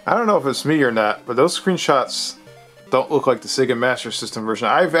don't know if it's me or not, but those screenshots don't look like the Sega Master System version.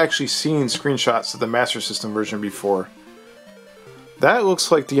 I've actually seen screenshots of the Master System version before. That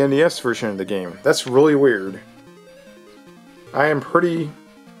looks like the NES version of the game. That's really weird. I am pretty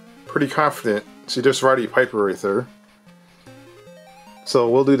confident. See, there's Roddy Piper right there. So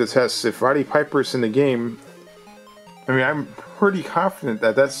we'll do the test. If Roddy Piper's in the game, I mean, I'm pretty confident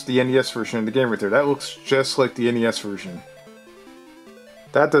that that's the NES version of the game right there. That looks just like the NES version.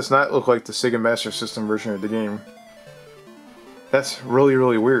 That does not look like the Sega Master System version of the game. That's really,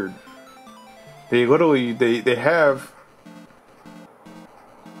 really weird. They literally, they have...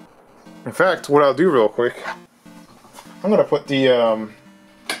 In fact, what I'll do real quick, I'm going to put the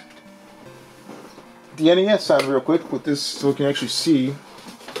NES on real quick with this so we can actually see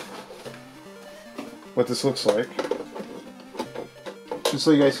what this looks like. Just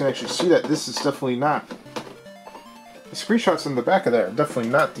so you guys can actually see that this is definitely not... The screenshots in the back of that are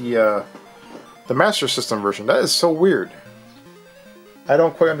definitely not the Master System version. That is so weird. I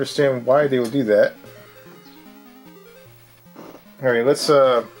don't quite understand why they would do that. Alright, let's...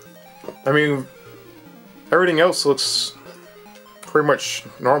 I mean, everything else looks pretty much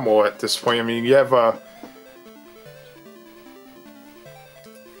normal at this point. I mean, you have a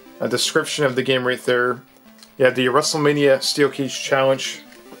description of the game right there. You have the WrestleMania Steel Cage Challenge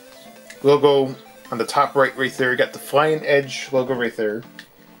logo on the top right there. You got the Flying Edge logo right there.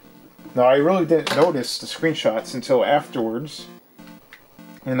 Now, I really didn't notice the screenshots until afterwards.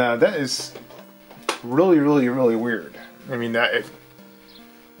 And that is really, really, really weird. I mean,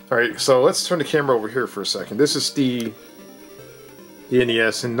 alright, so let's turn the camera over here for a second. This is the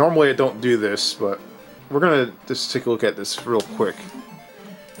NES, and normally I don't do this, but we're gonna just take a look at this real quick.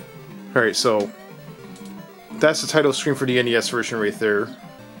 Alright, so that's the title screen for the NES version right there.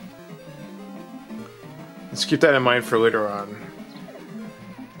 Let's keep that in mind for later on.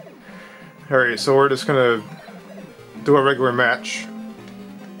 Alright, so we're just gonna do a regular match.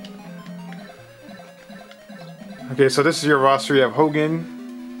 Okay, so this is your roster. You have Hogan.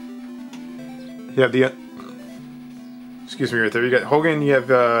 You have the... Excuse me, right there. You got Hogan, you have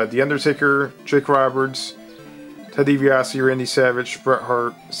The Undertaker, Jake Roberts, Ted DiBiase, Randy Savage, Bret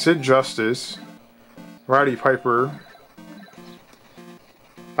Hart, Sid Justice, Roddy Piper,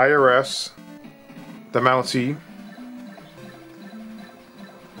 IRS, the Mountie,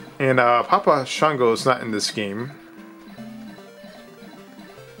 and Papa Shango is not in this game.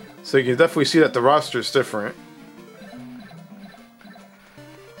 So you can definitely see that the roster is different.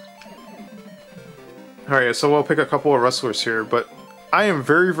 Alright, so we'll pick a couple of wrestlers here, but I am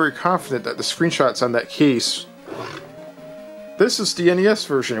very, very confident that the screenshots on that case... This is the NES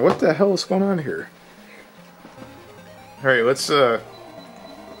version. What the hell is going on here? Alright, let's,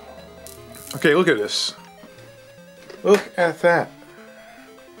 Okay, look at this. Look at that.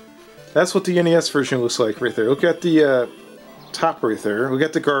 That's what the NES version looks like right there. Look at the, top right there. Look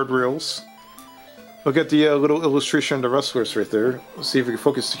at the guardrails. Look at the, little illustration of the wrestlers right there. Let's see if we can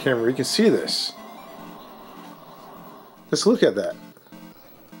focus the camera. You can see this. Let's look at that.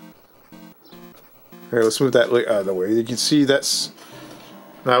 Alright, let's move that out of the way. You can see that's...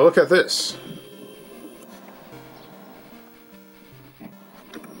 Now look at this.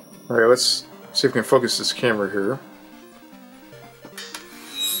 Alright, let's see if we can focus this camera here.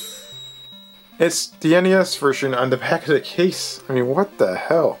 It's the NES version on the back of the case. I mean, what the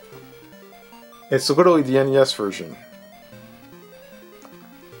hell? It's literally the NES version.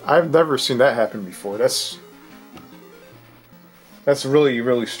 I've never seen that happen before. That's really,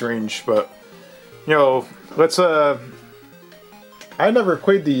 really strange, but, you know, let's, I never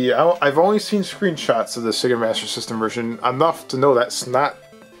played the, I've only seen screenshots of the Sega Master System version, enough to know that is not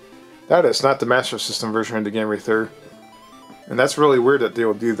the Master System version of the game right there. And that's really weird that they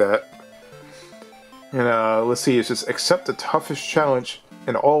will do that. And, let's see, it's just accept the toughest challenge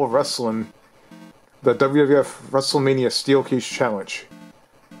in all of wrestling, the WWF WrestleMania Steel Cage Challenge.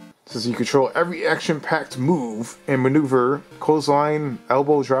 Says you control every action-packed move and maneuver, clothesline,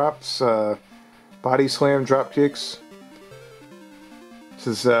 elbow drops, body slam, drop kicks.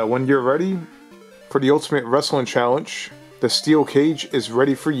 Says when you're ready for the Ultimate Wrestling Challenge, the steel cage is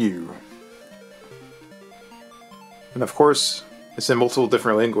ready for you. And of course, it's in multiple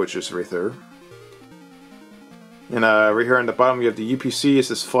different languages right there. And right here on the bottom, you have the UPC. It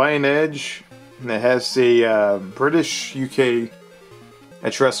says Flying Edge, and it has a British UK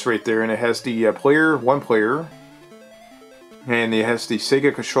address right there, and it has the one player, and it has the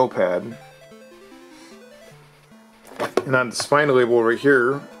Sega control pad. And on the spine label right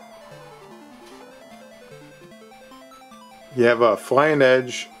here, you have a Flying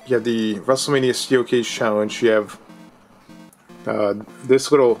Edge, you have the WrestleMania Steel Cage Challenge, you have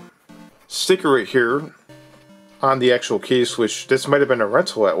this little sticker right here on the actual case, which this might have been a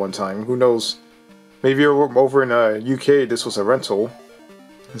rental at one time, who knows, maybe over in UK this was a rental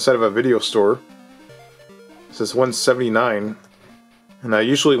instead of a video store. It says $179, and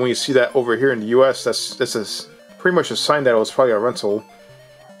usually when you see that over here in the US, that's pretty much a sign that it was probably a rental.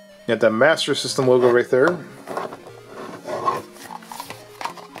 You have the Master System logo right there.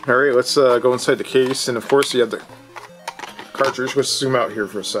 Alright, let's go inside the case, and of course you have the cartridge. Let's zoom out here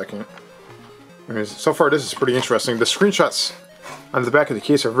for a second. I mean, so far this is pretty interesting. The screenshots on the back of the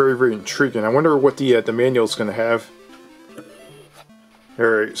case are very, very intriguing. I wonder what the manual is going to have.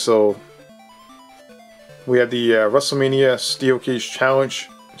 Alright, so we have the WrestleMania Steel Cage Challenge.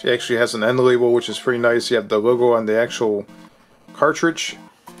 It actually has an end label, which is pretty nice. You have the logo on the actual cartridge.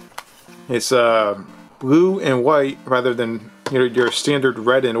 It's blue and white rather than, you know, your standard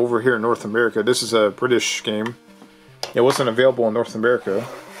red and over here in North America. This is a British game. It wasn't available in North America.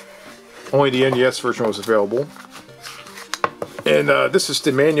 Only the NES version was available. And this is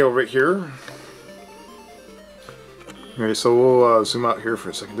the manual right here. Okay, so we'll zoom out here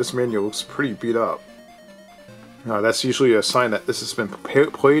for a second. This manual looks pretty beat up. That's usually a sign that this has been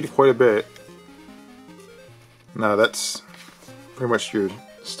played quite a bit. Now that's pretty much your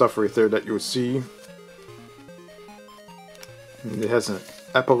stuff right there that you would see. And it has an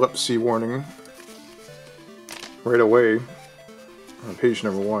epilepsy warning right away on page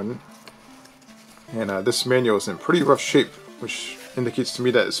number 1. And this manual is in pretty rough shape, which indicates to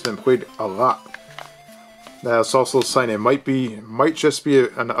me that it's been played a lot. That's also a sign it might just be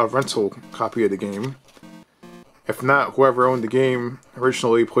a rental copy of the game. If not, whoever owned the game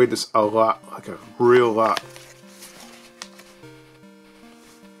originally played this a lot, like a real lot.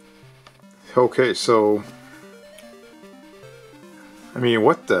 Okay, so mean,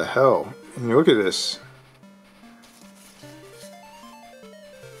 what the hell? I mean, look at this.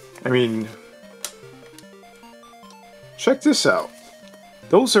 I mean, check this out.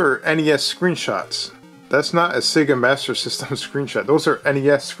 Those are NES screenshots. That's not a Sega Master System screenshot. Those are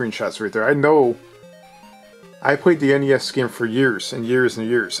NES screenshots right there. I know. I played the NES game for years and years and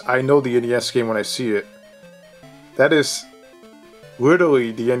years. I know the NES game when I see it. That is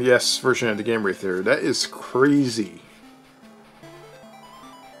literally the NES version of the game right there. That is crazy.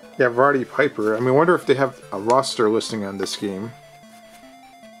 Yeah, Roddy Piper. I mean, I wonder if they have a roster listing on this game.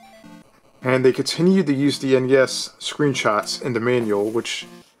 And they continue to use the NES screenshots in the manual, which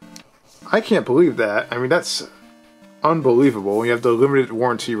I can't believe that. I mean, that's unbelievable. You have the limited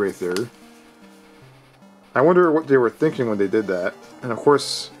warranty right there. I wonder what they were thinking when they did that. And of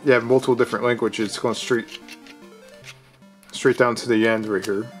course, you have multiple different languages going straight down to the end right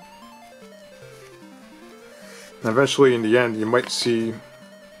here. And eventually, in the end, you might see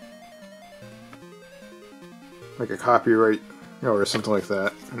like a copyright, or something like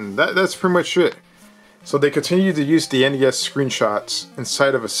that. And that's pretty much it. So they continue to use the NES screenshots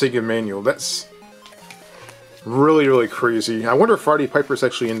inside of a Sega manual. That's really, really crazy. I wonder if Roddy Piper's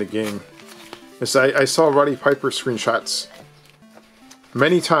actually in the game. Yes, I saw Roddy Piper screenshots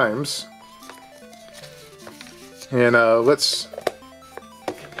many times. And let's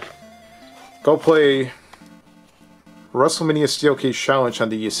go play WrestleMania Steel Cage Challenge on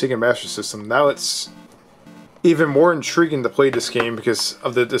the Sega Master System. Now it's even more intriguing to play this game because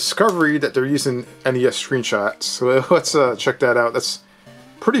of the discovery that they're using NES screenshots. So let's check that out. That's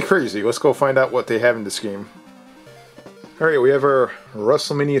pretty crazy. Let's go find out what they have in this game. Alright, we have our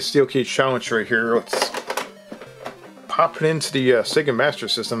WrestleMania Steel Cage Challenge right here. Let's pop it into the Sega Master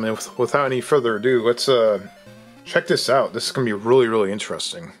System, and without any further ado, let's check this out. This is going to be really, really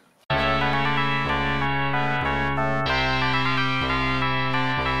interesting.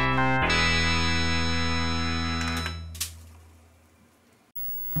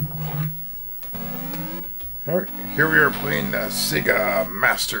 Alright, here we are playing the Sega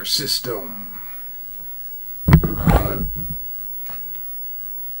Master System.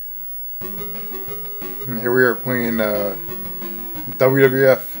 And here we are playing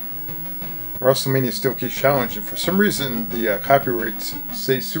WWF WrestleMania Steel Cage Challenge, and for some reason the copyrights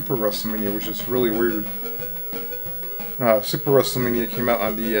say Super WrestleMania, which is really weird. Super WrestleMania came out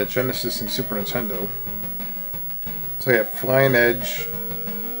on the Genesis and Super Nintendo. So you have Flying Edge.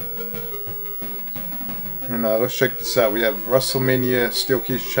 And let's check this out. We have WrestleMania Steel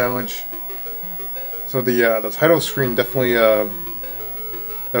Cage Challenge. So the title screen definitely the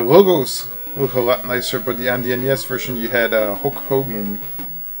logos look a lot nicer, but on the NES version you had Hulk Hogan.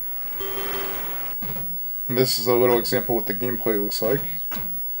 And this is a little example of what the gameplay looks like.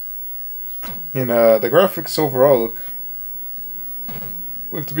 And the graphics overall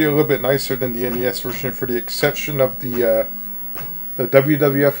look to be a little bit nicer than the NES version, for the exception of the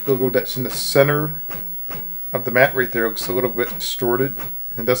WWF logo that's in the center of the mat right there. Looks a little bit distorted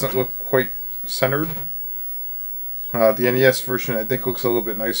and doesn't look quite centered. The NES version I think looks a little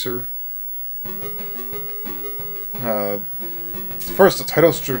bit nicer. As far as the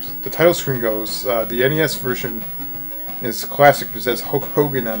title screen goes, the NES version is classic because it has Hulk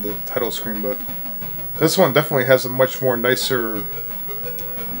Hogan on the title screen, but this one definitely has a much more nicer.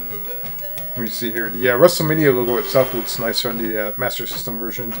 Let me see here. The WrestleMania logo itself looks nicer on the Master System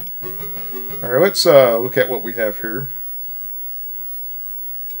version. Alright, let's look at what we have here.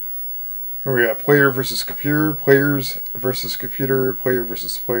 Here we got player versus computer, players versus computer, player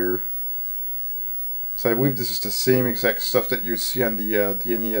versus player. So I believe this is the same exact stuff that you see on the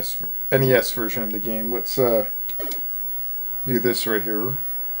NES version of the game. Let's do this right here.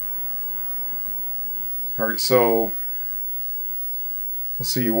 Alright, so let's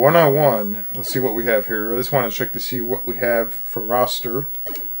see, 1-on-1. Let's see what we have here. I just want to check to see what we have for roster.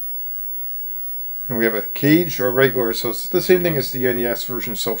 And we have a cage or regular, so it's the same thing as the NES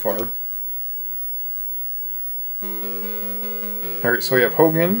version so far. Alright, so we have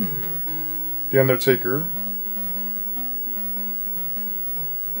Hogan, The Undertaker,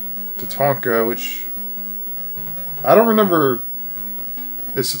 Tatanka, which I don't remember.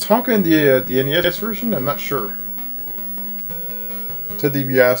 Is Tatanka in the NES version? I'm not sure. Ted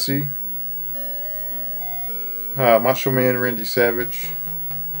DiBiase, Macho Man Randy Savage.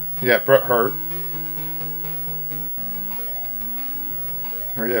 You got Bret Hart.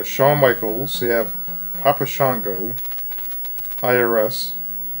 Here you have Shawn Michaels. You have Papa Shango, IRS.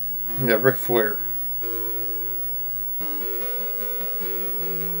 You have Ric Flair.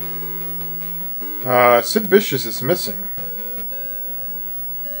 Sid Vicious is missing.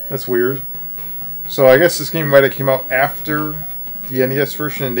 That's weird. So I guess this game might have came out after the NES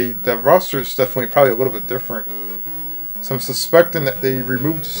version, the roster is definitely probably a little bit different. So I'm suspecting that they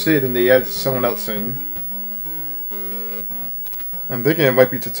removed Sid and they added someone else in. I'm thinking it might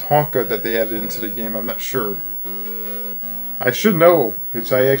be Tatanka that they added into the game, I'm not sure. I should know,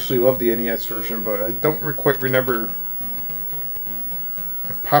 because I actually love the NES version, but I don't quite remember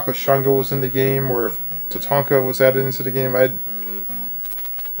if Papa Shango was in the game or if Tatanka was added into the game. I'm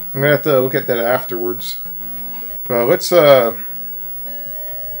gonna have to look at that afterwards. But let's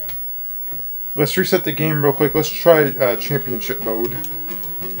reset the game real quick. Let's try championship mode.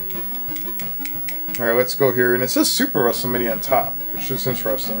 Alright, let's go here. And it says Super WrestleMania on top, which is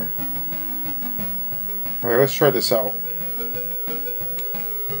interesting. Alright, let's try this out.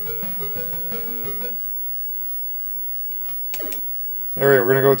 Alright, we're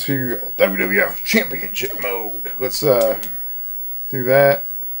gonna go to WWF Championship mode. Let's do that.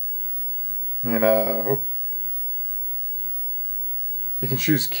 And you can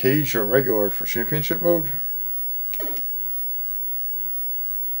choose cage or regular for championship mode.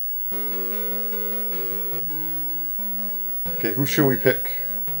 Okay, who should we pick?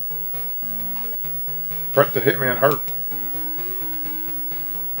 Bret the Hitman Hart.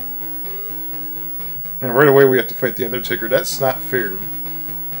 And right away we have to fight The Undertaker. That's not fair.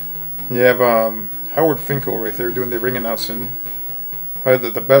 You have Howard Finkel right there doing the ring announcing. Probably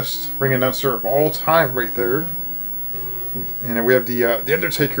the best ring announcer of all time right there. And then we have the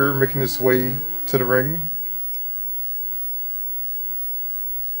Undertaker making his way to the ring.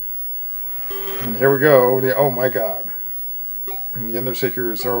 And here we go. Oh my god. And the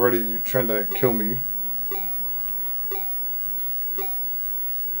Undertaker is already trying to kill me.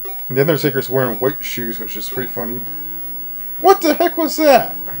 And the Undertaker's wearing white shoes, which is pretty funny. What the heck was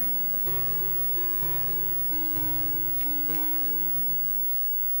that?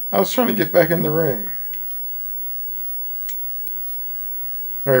 I was trying to get back in the ring.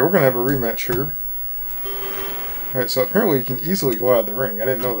 Alright, we're going to have a rematch here. Alright, so apparently you can easily go out of the ring. I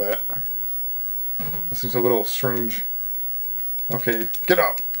didn't know that. That seems a little strange. Okay, get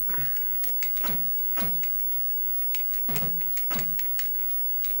up!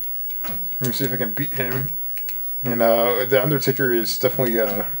 Let me see if I can beat him. And the Undertaker is definitely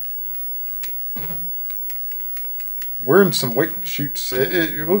wearing some white shoes.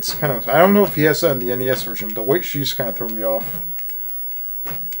 It looks kind of... I don't know if he has that in the NES version, but the white shoes kind of throw me off.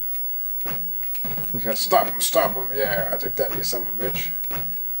 He's gonna stop him, yeah, take that, you son of a bitch.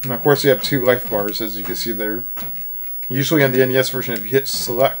 And of course you have 2 life bars, as you can see there. Usually on the NES version, if you hit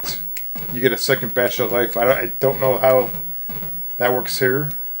select, you get a second batch of life. I don't know how that works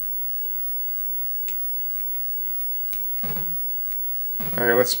here.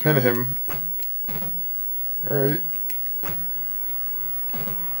 Alright, let's pin him. Alright.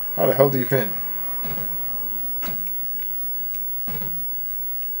 How the hell do you pin?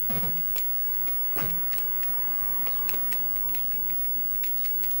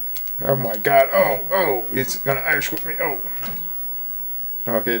 Oh my god, oh, it's gonna Irish whip me, oh.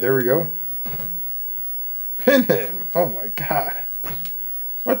 Okay, there we go. Pin him! Oh my god.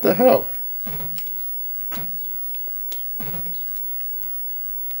 What the hell?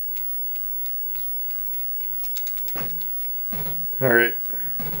 Alright,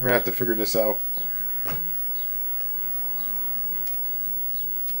 we're gonna have to figure this out.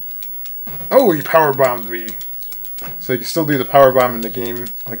 Oh, he powerbombed me! So you can still do the powerbomb in the game,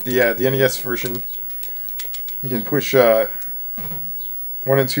 like the NES version. You can push 1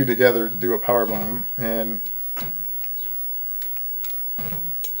 and 2 together to do a powerbomb, and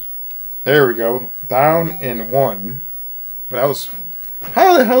there we go, down in 1. But that was...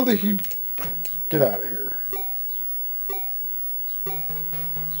 How the hell did he get out of here?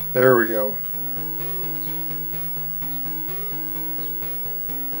 There we go.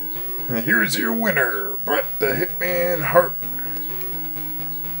 And here's your winner, Bret the Hitman Hart.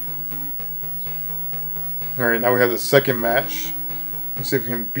 Alright, now we have the second match. Let's see if we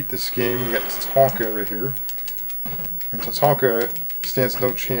can beat this game. We got Tatanka right here. And Tatanka stands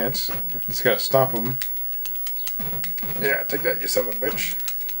no chance. Just gotta stop him. Yeah, take that, you son of a bitch.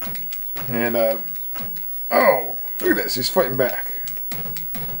 And, oh! Look at this, he's fighting back.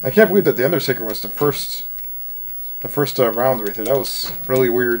 I can't believe that the Undertaker was the first round right there. That was really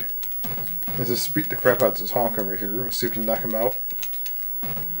weird. Let's just beat the crap out of Tatanka right here. Let's see if we can knock him out.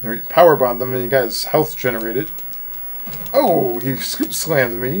 There, he powerbombed him and he got his health generated. Oh, he scoop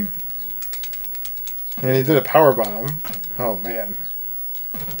slammed me. And he did a powerbomb. Oh man.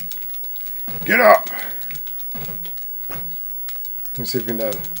 Get up! Let's see if we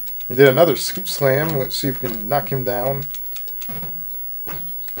can he did another scoop slam. Let's see if we can knock him down.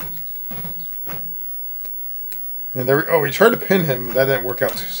 And there, oh, we tried to pin him. That didn't work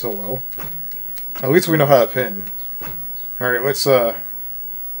out so well. At least we know how to pin. Alright, let's, alright,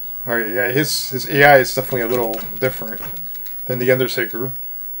 yeah, his AI is definitely a little different than the Undertaker.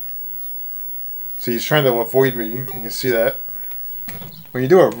 So he's trying to avoid me. You can see that. When you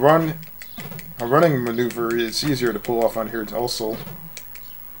do a running maneuver, it's easier to pull off on here also.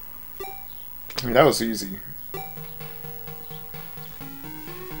 I mean, that was easy.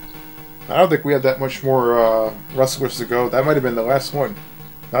 I don't think we had that much more wrestlers to go. That might have been the last one.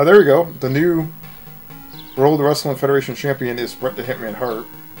 Now, there we go. The new World Wrestling Federation champion is Bret the Hitman Hart.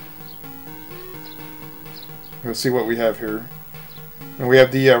 Let's see what we have here. And we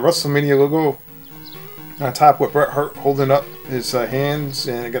have the WrestleMania logo on top with Bret Hart holding up his hands,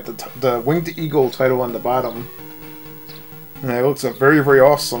 and it got the Winged Eagle title on the bottom. And it looks very, very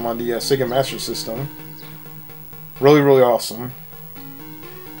awesome on the Sega Master System. Really, really awesome.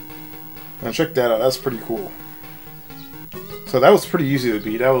 And check that out, that's pretty cool. So that was pretty easy to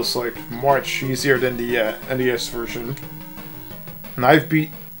beat. That was like much easier than the NES version. And I've beat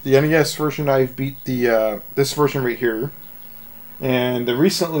the NES version, I've beat the this version right here. And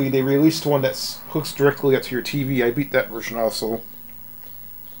recently they released one that hooks directly up to your TV. I beat that version also.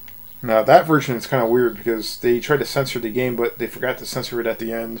 Now that version is kind of weird because they tried to censor the game, but they forgot to censor it at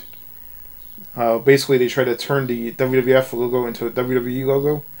the end. Basically, they tried to turn the WWF logo into a WWE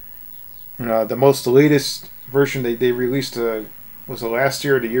logo. And the latest version they released was the last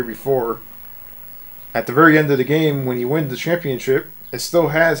year or the year before. At the very end of the game, when you win the championship, it still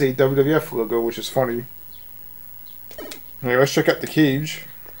has a WWF logo, which is funny. Alright, let's check out the cage.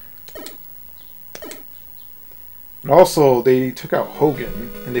 And also, they took out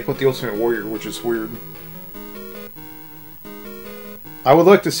Hogan, and they put the Ultimate Warrior, which is weird. I would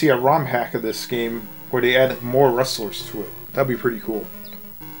like to see a ROM hack of this game, where they add more wrestlers to it. That'd be pretty cool.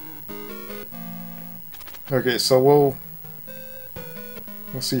 Okay, so we'll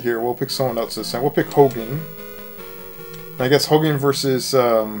see here. We'll pick someone else this time. We'll pick Hogan. I guess Hogan versus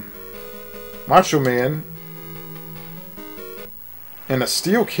Macho Man in a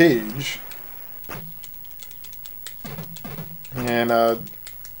steel cage. And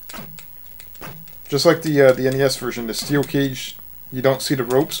just like the NES version, the steel cage, you don't see the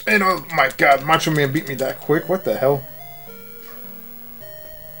ropes. And oh my god, Macho Man beat me that quick. What the hell?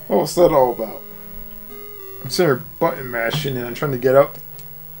 What was that all about? I'm sitting here button mashing and I'm trying to get up.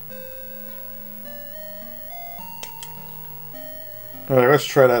 Alright, let's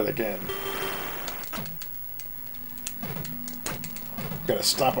try that again. Gotta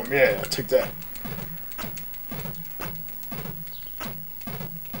stop him. Yeah, take that.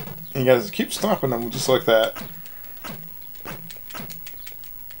 And you gotta keep stopping them just like that.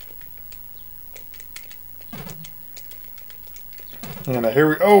 And here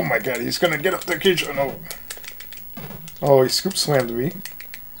we... Oh my god, he's gonna get up the cage. Oh no. Oh, he scoop slammed me.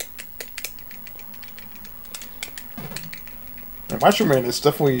 And Macho Man is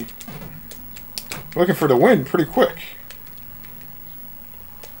definitely looking for the win pretty quick.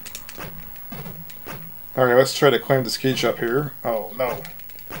 Alright, let's try to climb this cage up here. Oh no.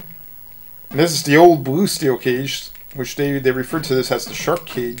 And this is the old blue steel cage, which they referred to this as the shark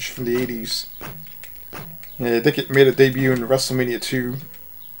cage from the 80s. Yeah, I think it made a debut in WrestleMania 2.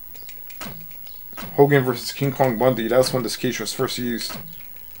 Hogan versus King Kong Bundy, that was when this cage was first used.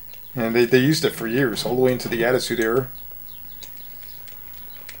 And they used it for years, all the way into the Attitude Era.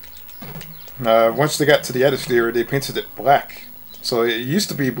 Once they got to the Attitude Era, they painted it black. So it used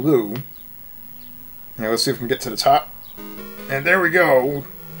to be blue. Now let's see if we can get to the top. And there we go!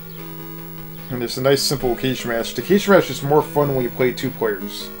 And there's a nice simple cage match. The cage match is more fun when you play two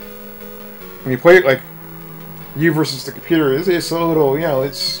players. When you play it like you versus the computer, it's a little, you know,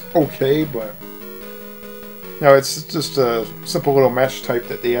 it's okay, but no, it's just a simple little match type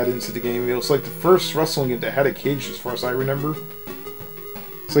that they added into the game. It was like the first wrestling game that had a cage, as far as I remember.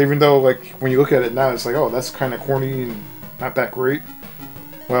 So even though, like, when you look at it now, it's like, oh, that's kind of corny and not that great.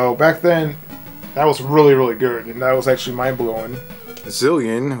 Well, back then, that was really, really good, and that was actually mind-blowing.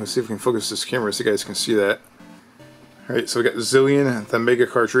 Zillion, let's see if we can focus this camera so you guys can see that. Alright, so we got Zillion, the Mega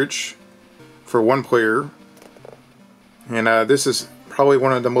cartridge, for one player. And this is probably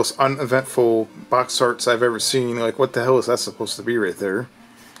one of the most uneventful box arts I've ever seen. Like, what the hell is that supposed to be right there?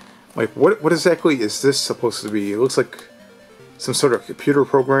 Like, what exactly is this supposed to be? It looks like some sort of computer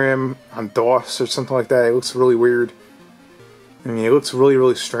program on DOS or something like that. It looks really weird. I mean, it looks really,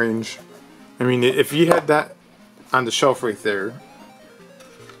 really strange. I mean, if you had that on the shelf right there,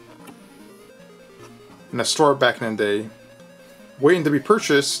 in a store back in the day, waiting to be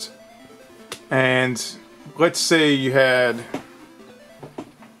purchased, and let's say you had,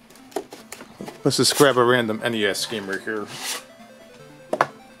 let's just grab a random NES game right here.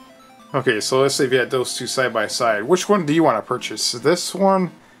 Okay, so let's say if you had those two side by side. Which one do you want to purchase? This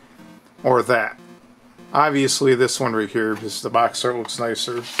one or that? Obviously this one right here, because the box art looks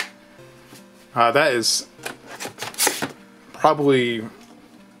nicer. That is probably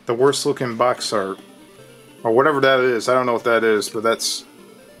the worst looking box art. Or whatever that is. I don't know what that is, but that's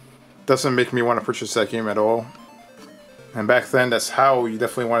doesn't make me want to purchase that game at all. And back then, that's how you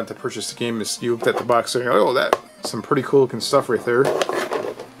definitely wanted to purchase the game, is you looked at the box and you're like, oh, that's some pretty cool looking stuff right there.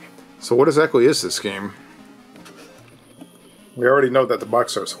 So what exactly is this game? We already know that the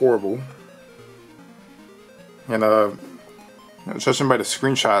box art is horrible. And judging by the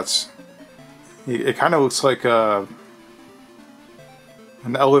screenshots, it kind of looks like an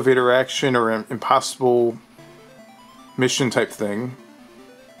elevator action or an impossible mission type thing.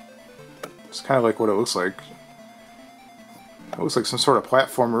 It's kind of like what it looks like. It looks like some sort of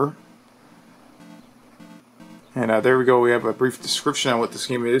platformer. And there we go, we have a brief description on what this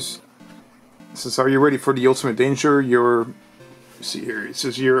game is. It says, are you ready for the ultimate danger? Let's see here, it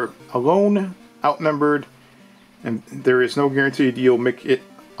says you're alone, outnumbered, and there is no guarantee you'll make it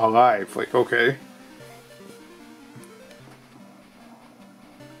alive. Like, okay.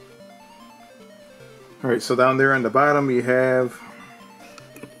 Alright, so down there on the bottom we have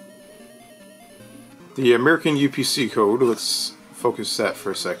the American UPC code. Let's focus that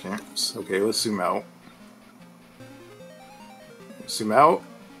for a second. Okay, let's zoom out. Zoom out.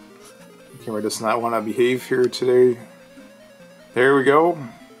 The camera does not want to behave here today. There we go.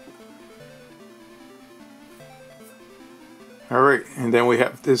 Alright, and then we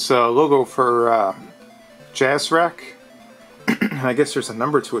have this logo for Jazz Rack. I guess there's a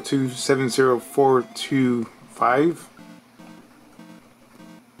number to it, 270425.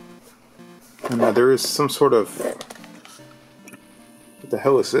 And there is some sort of... What the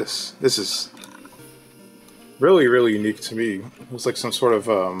hell is this? This is really, really unique to me. It looks like some sort of...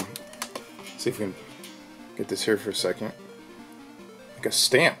 let's see if we can get this here for a second. Like a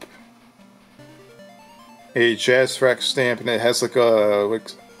stamp. A Jazz Rack stamp, and it has like a...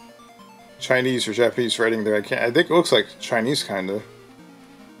 Chinese or Japanese writing there. I think it looks like Chinese, kind of.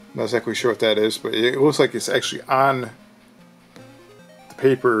 Not exactly sure what that is, but it looks like it's actually on the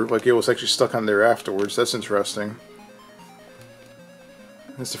paper, like it was actually stuck on there afterwards. That's interesting.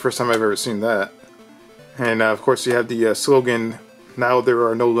 That's the first time I've ever seen that. And of course you have the slogan, "Now there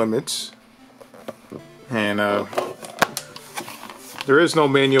are no limits." And there is no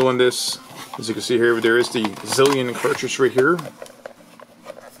manual in this. As you can see here, there is the Zillion cartridge right here.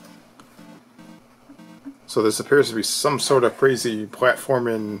 So this appears to be some sort of crazy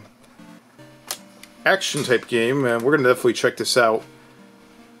platforming action type game, and we're going to definitely check this out.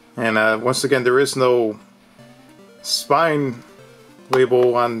 And once again, there is no spine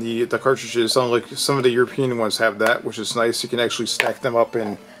label on the cartridges, unlike some of the European ones have that, which is nice. You can actually stack them up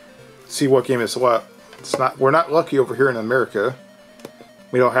and see what game is what. We're not lucky over here in America.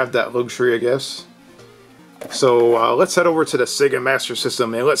 We don't have that luxury, I guess. So let's head over to the Sega Master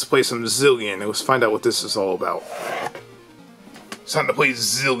System and let's play some Zillion and let's find out what this is all about. It's time to play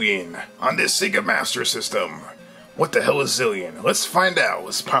Zillion on this Sega Master System. What the hell is Zillion? Let's find out.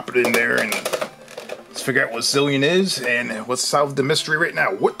 Let's pop it in there and let's figure out what Zillion is, and let's solve the mystery right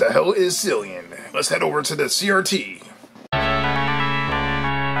now. What the hell is Zillion? Let's head over to the CRT.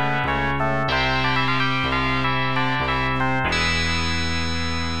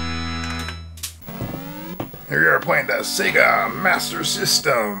 Here we are playing the Sega Master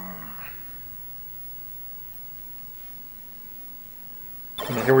System.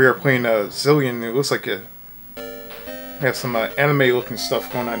 And here we are playing Zillion. It looks like we have some anime looking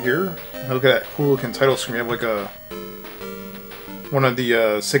stuff going on here. Look at that cool looking title screen. We have like one of the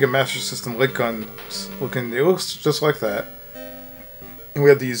Sega Master System light guns looking. It looks just like that. And we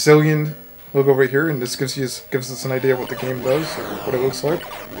have the Zillion logo right here, and this gives us an idea of what the game does, or what it looks like.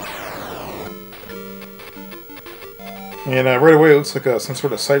 And right away it looks like some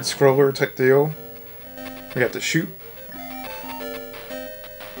sort of side-scroller type deal. We have to shoot.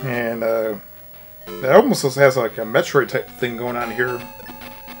 And it almost has like a Metroid type thing going on here.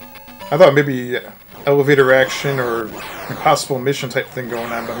 I thought maybe elevator action or impossible mission type thing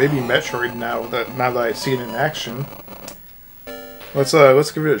going on, but maybe Metroid now that I see it in action. Let's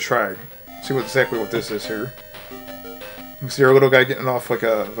give it a try. See exactly what this is here. You see our little guy getting off like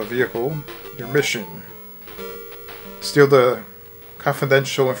a vehicle. Your mission: steal the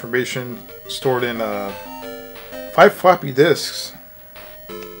confidential information stored in 5 floppy disks.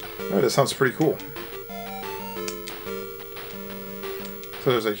 Oh, that sounds pretty cool. So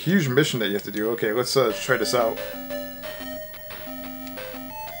there's a huge mission that you have to do. Okay, let's try this out.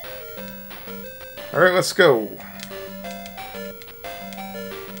 Alright, let's go.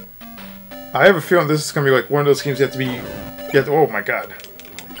 I have a feeling this is going to be like one of those games you have to be... oh my god.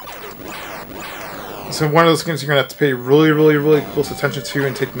 It's one of those games you're going to have to pay really close attention to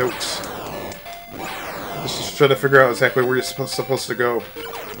and take notes. Just try to figure out exactly where you're supposed to go.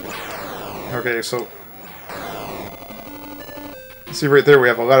 Okay, so... see right there we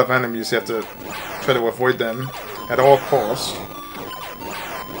have a lot of enemies. You have to try to avoid them at all costs.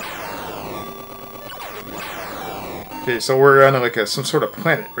 Okay, so we're on like some sort of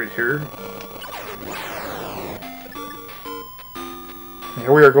planet right here. And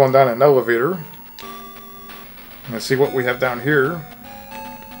here we are going down an elevator. Let's see what we have down here.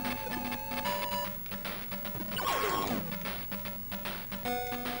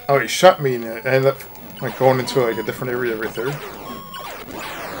 Oh, he shot me and I ended up like going into like a different area right there.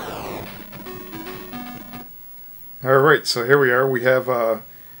 Alright, so here we are. We have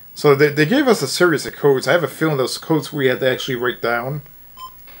so they gave us a series of codes. I have a feeling those codes we had to actually write down.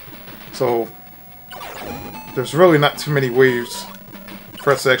 So there's really not too many ways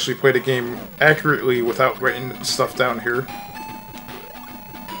for us to actually play the game accurately without writing stuff down here.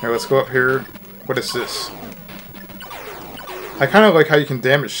 Alright, let's go up here. What is this? I kind of like how you can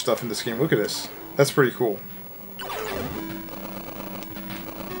damage stuff in this game. Look at this. That's pretty cool.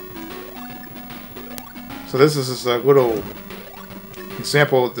 So this is just a little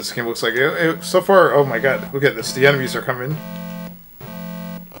example of what this game looks like. So far, oh my god, look at this. The enemies are coming.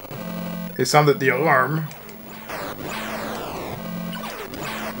 They sounded the alarm.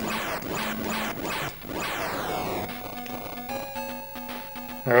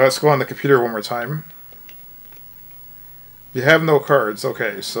 Alright, let's go on the computer one more time. You have no cards.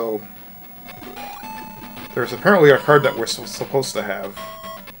 Okay, so there's apparently a card that we're supposed to have.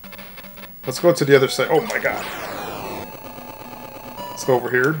 Let's go to the other side. Oh my god. Let's go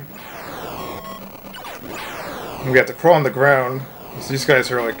over here. And we have to crawl on the ground. So these guys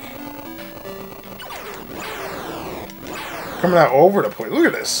are like coming out all over the place. Look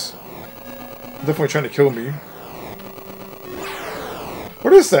at this. Definitely trying to kill me.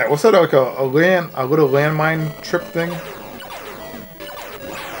 What is that? What's that, like a little landmine trip thing?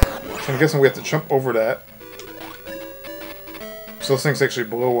 So I'm guessing we have to jump over that. So those things actually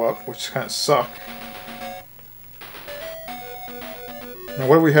blow up, which kind of suck. Now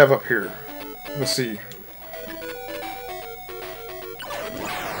what do we have up here? Let's see.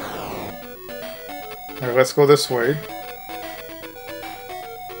 Alright, let's go this way.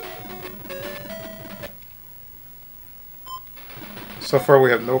 So far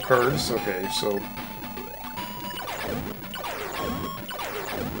we have no cards. Okay, so...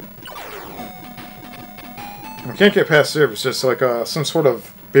 we can't get past there. It's just like some sort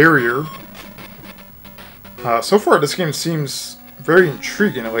of barrier. So far this game seems very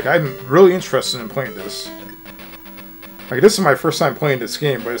intriguing. Like, I'm really interested in playing this. Like, this is my first time playing this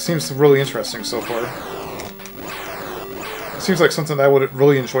game, but it seems really interesting so far. It seems like something that I would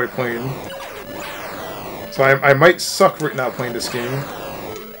really enjoy playing. So I might suck right now playing this game.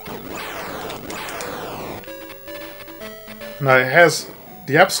 Now it has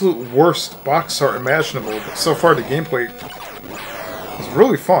the absolute worst box art imaginable, but so far the gameplay is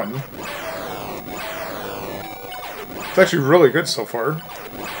really fun. It's actually really good so far.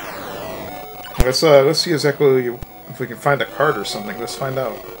 Let's see exactly if we can find a card or something. Let's find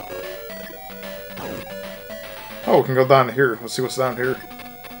out. Oh, we can go down here. Let's see what's down here.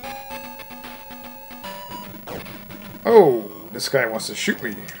 Oh, this guy wants to shoot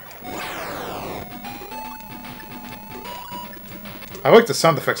me. I like the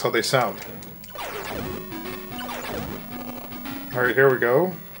sound effects, how they sound. Alright, here we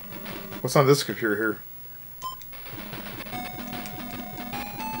go. What's on this computer here?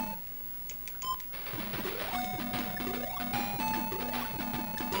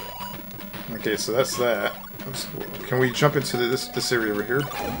 Okay, so that's that. Can we jump into this area over here?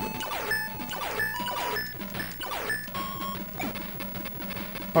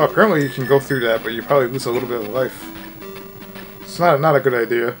 Oh, apparently you can go through that, but you probably lose a little bit of life. It's not a good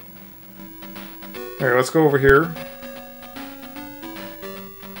idea. Alright, let's go over here.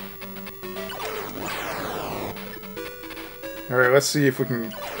 Alright, let's see if we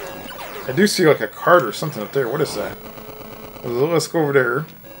can... I do see like a card or something up there. What is that? Let's go over there.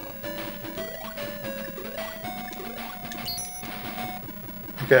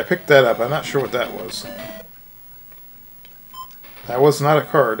 Okay, I picked that up. I'm not sure what that was. That was not a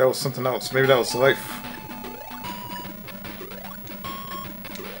card. That was something else. Maybe that was life.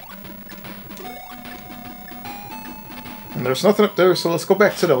 And there's nothing up there, so let's go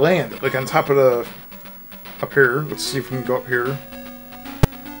back to the land. Like on top of the... up here. Let's see if we can go up here.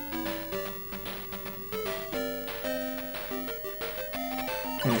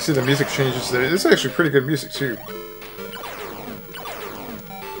 see the music changes there. This is actually pretty good music too.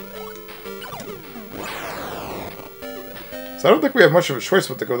 So I don't think we have much of a choice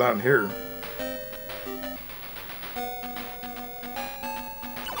but to go down here.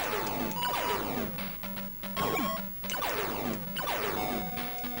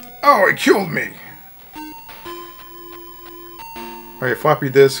 Oh, it killed me! Alright, floppy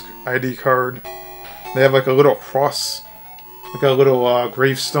disk, ID card. They have like a little cross. Like a little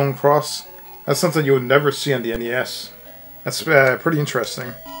gravestone cross. That's something you would never see on the NES. That's pretty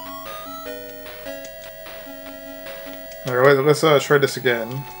interesting. Alright, let's try this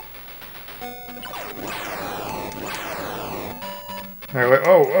again. Alright,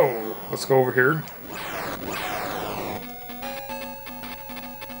 oh, let's go over here.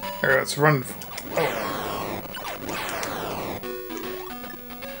 Alright, let's run. Oh.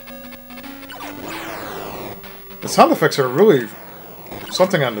 The sound effects are really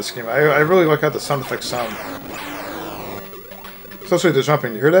something on this game. I really like how the sound effects sound. Especially the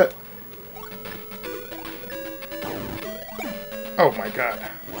jumping. You hear that? Oh my god.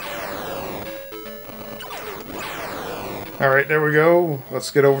 Alright, there we go. Let's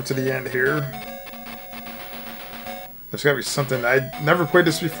get over to the end here. There's gotta be something. I never played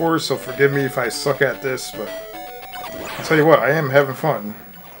this before, so forgive me if I suck at this, but I'll tell you what, I am having fun.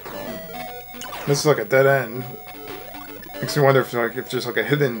 This is like a dead end. Makes me wonder if there's like a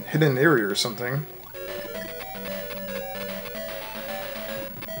hidden area or something.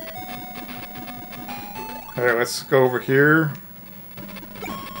 Alright, let's go over here.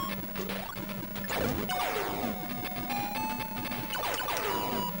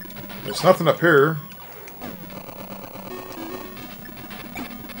 There's nothing up here.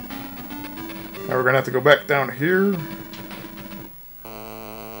 Now we're gonna have to go back down here.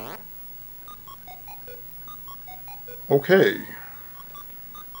 Okay.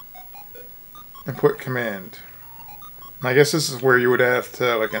 Input command. And I guess this is where you would have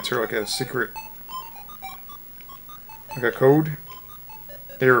to like enter like a secret, like a code.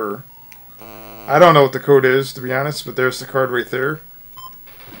 Error. I don't know what the code is, to be honest, but there's the card right there.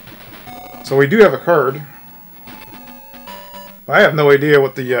 So we do have a card. I have no idea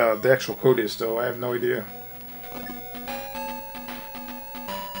what the actual code is, though. I have no idea.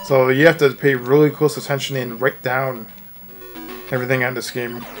 So you have to pay really close attention and write down everything on this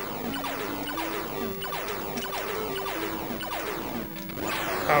game.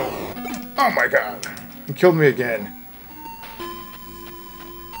 Oh. Oh my god. He killed me again.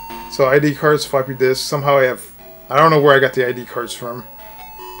 So ID cards, floppy disk. Somehow I don't know where I got the ID cards from.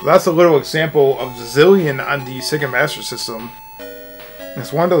 That's a little example of Zillion on the Sega Master System.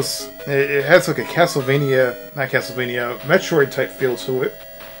 It's one of those. It has like a Metroid type feel to it,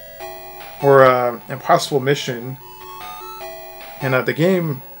 or impossible mission. And the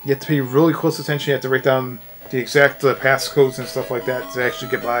game, you have to pay really close attention. You have to write down the exact passcodes and stuff like that to actually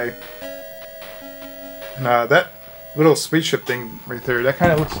get by. And that little spaceship thing right there, that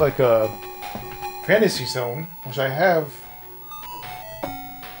kind of looks like a Fantasy Zone, which I have.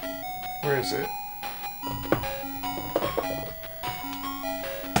 Where is it?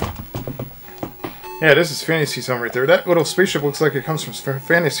 Yeah, this is Fantasy Zone right there. That little spaceship looks like it comes from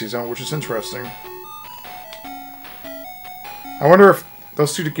Fantasy Zone, which is interesting. I wonder if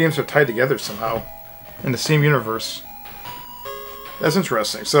those two games are tied together somehow in the same universe. That's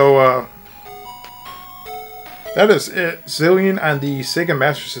interesting. So, that is it. Zillion on the Sega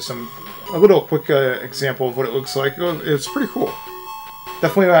Master System. A little quick example of what it looks like. It's pretty cool.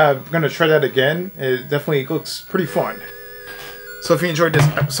 Definitely going to try that again. It definitely looks pretty fun. So if you enjoyed this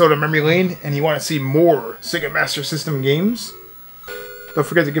episode of Memory Lane and you want to see more Sega Master System games, don't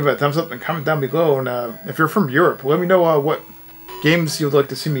forget to give it a thumbs up and comment down below. And if you're from Europe, let me know what games you'd like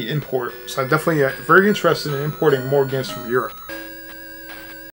to see me import. So I'm definitely very interested in importing more games from Europe.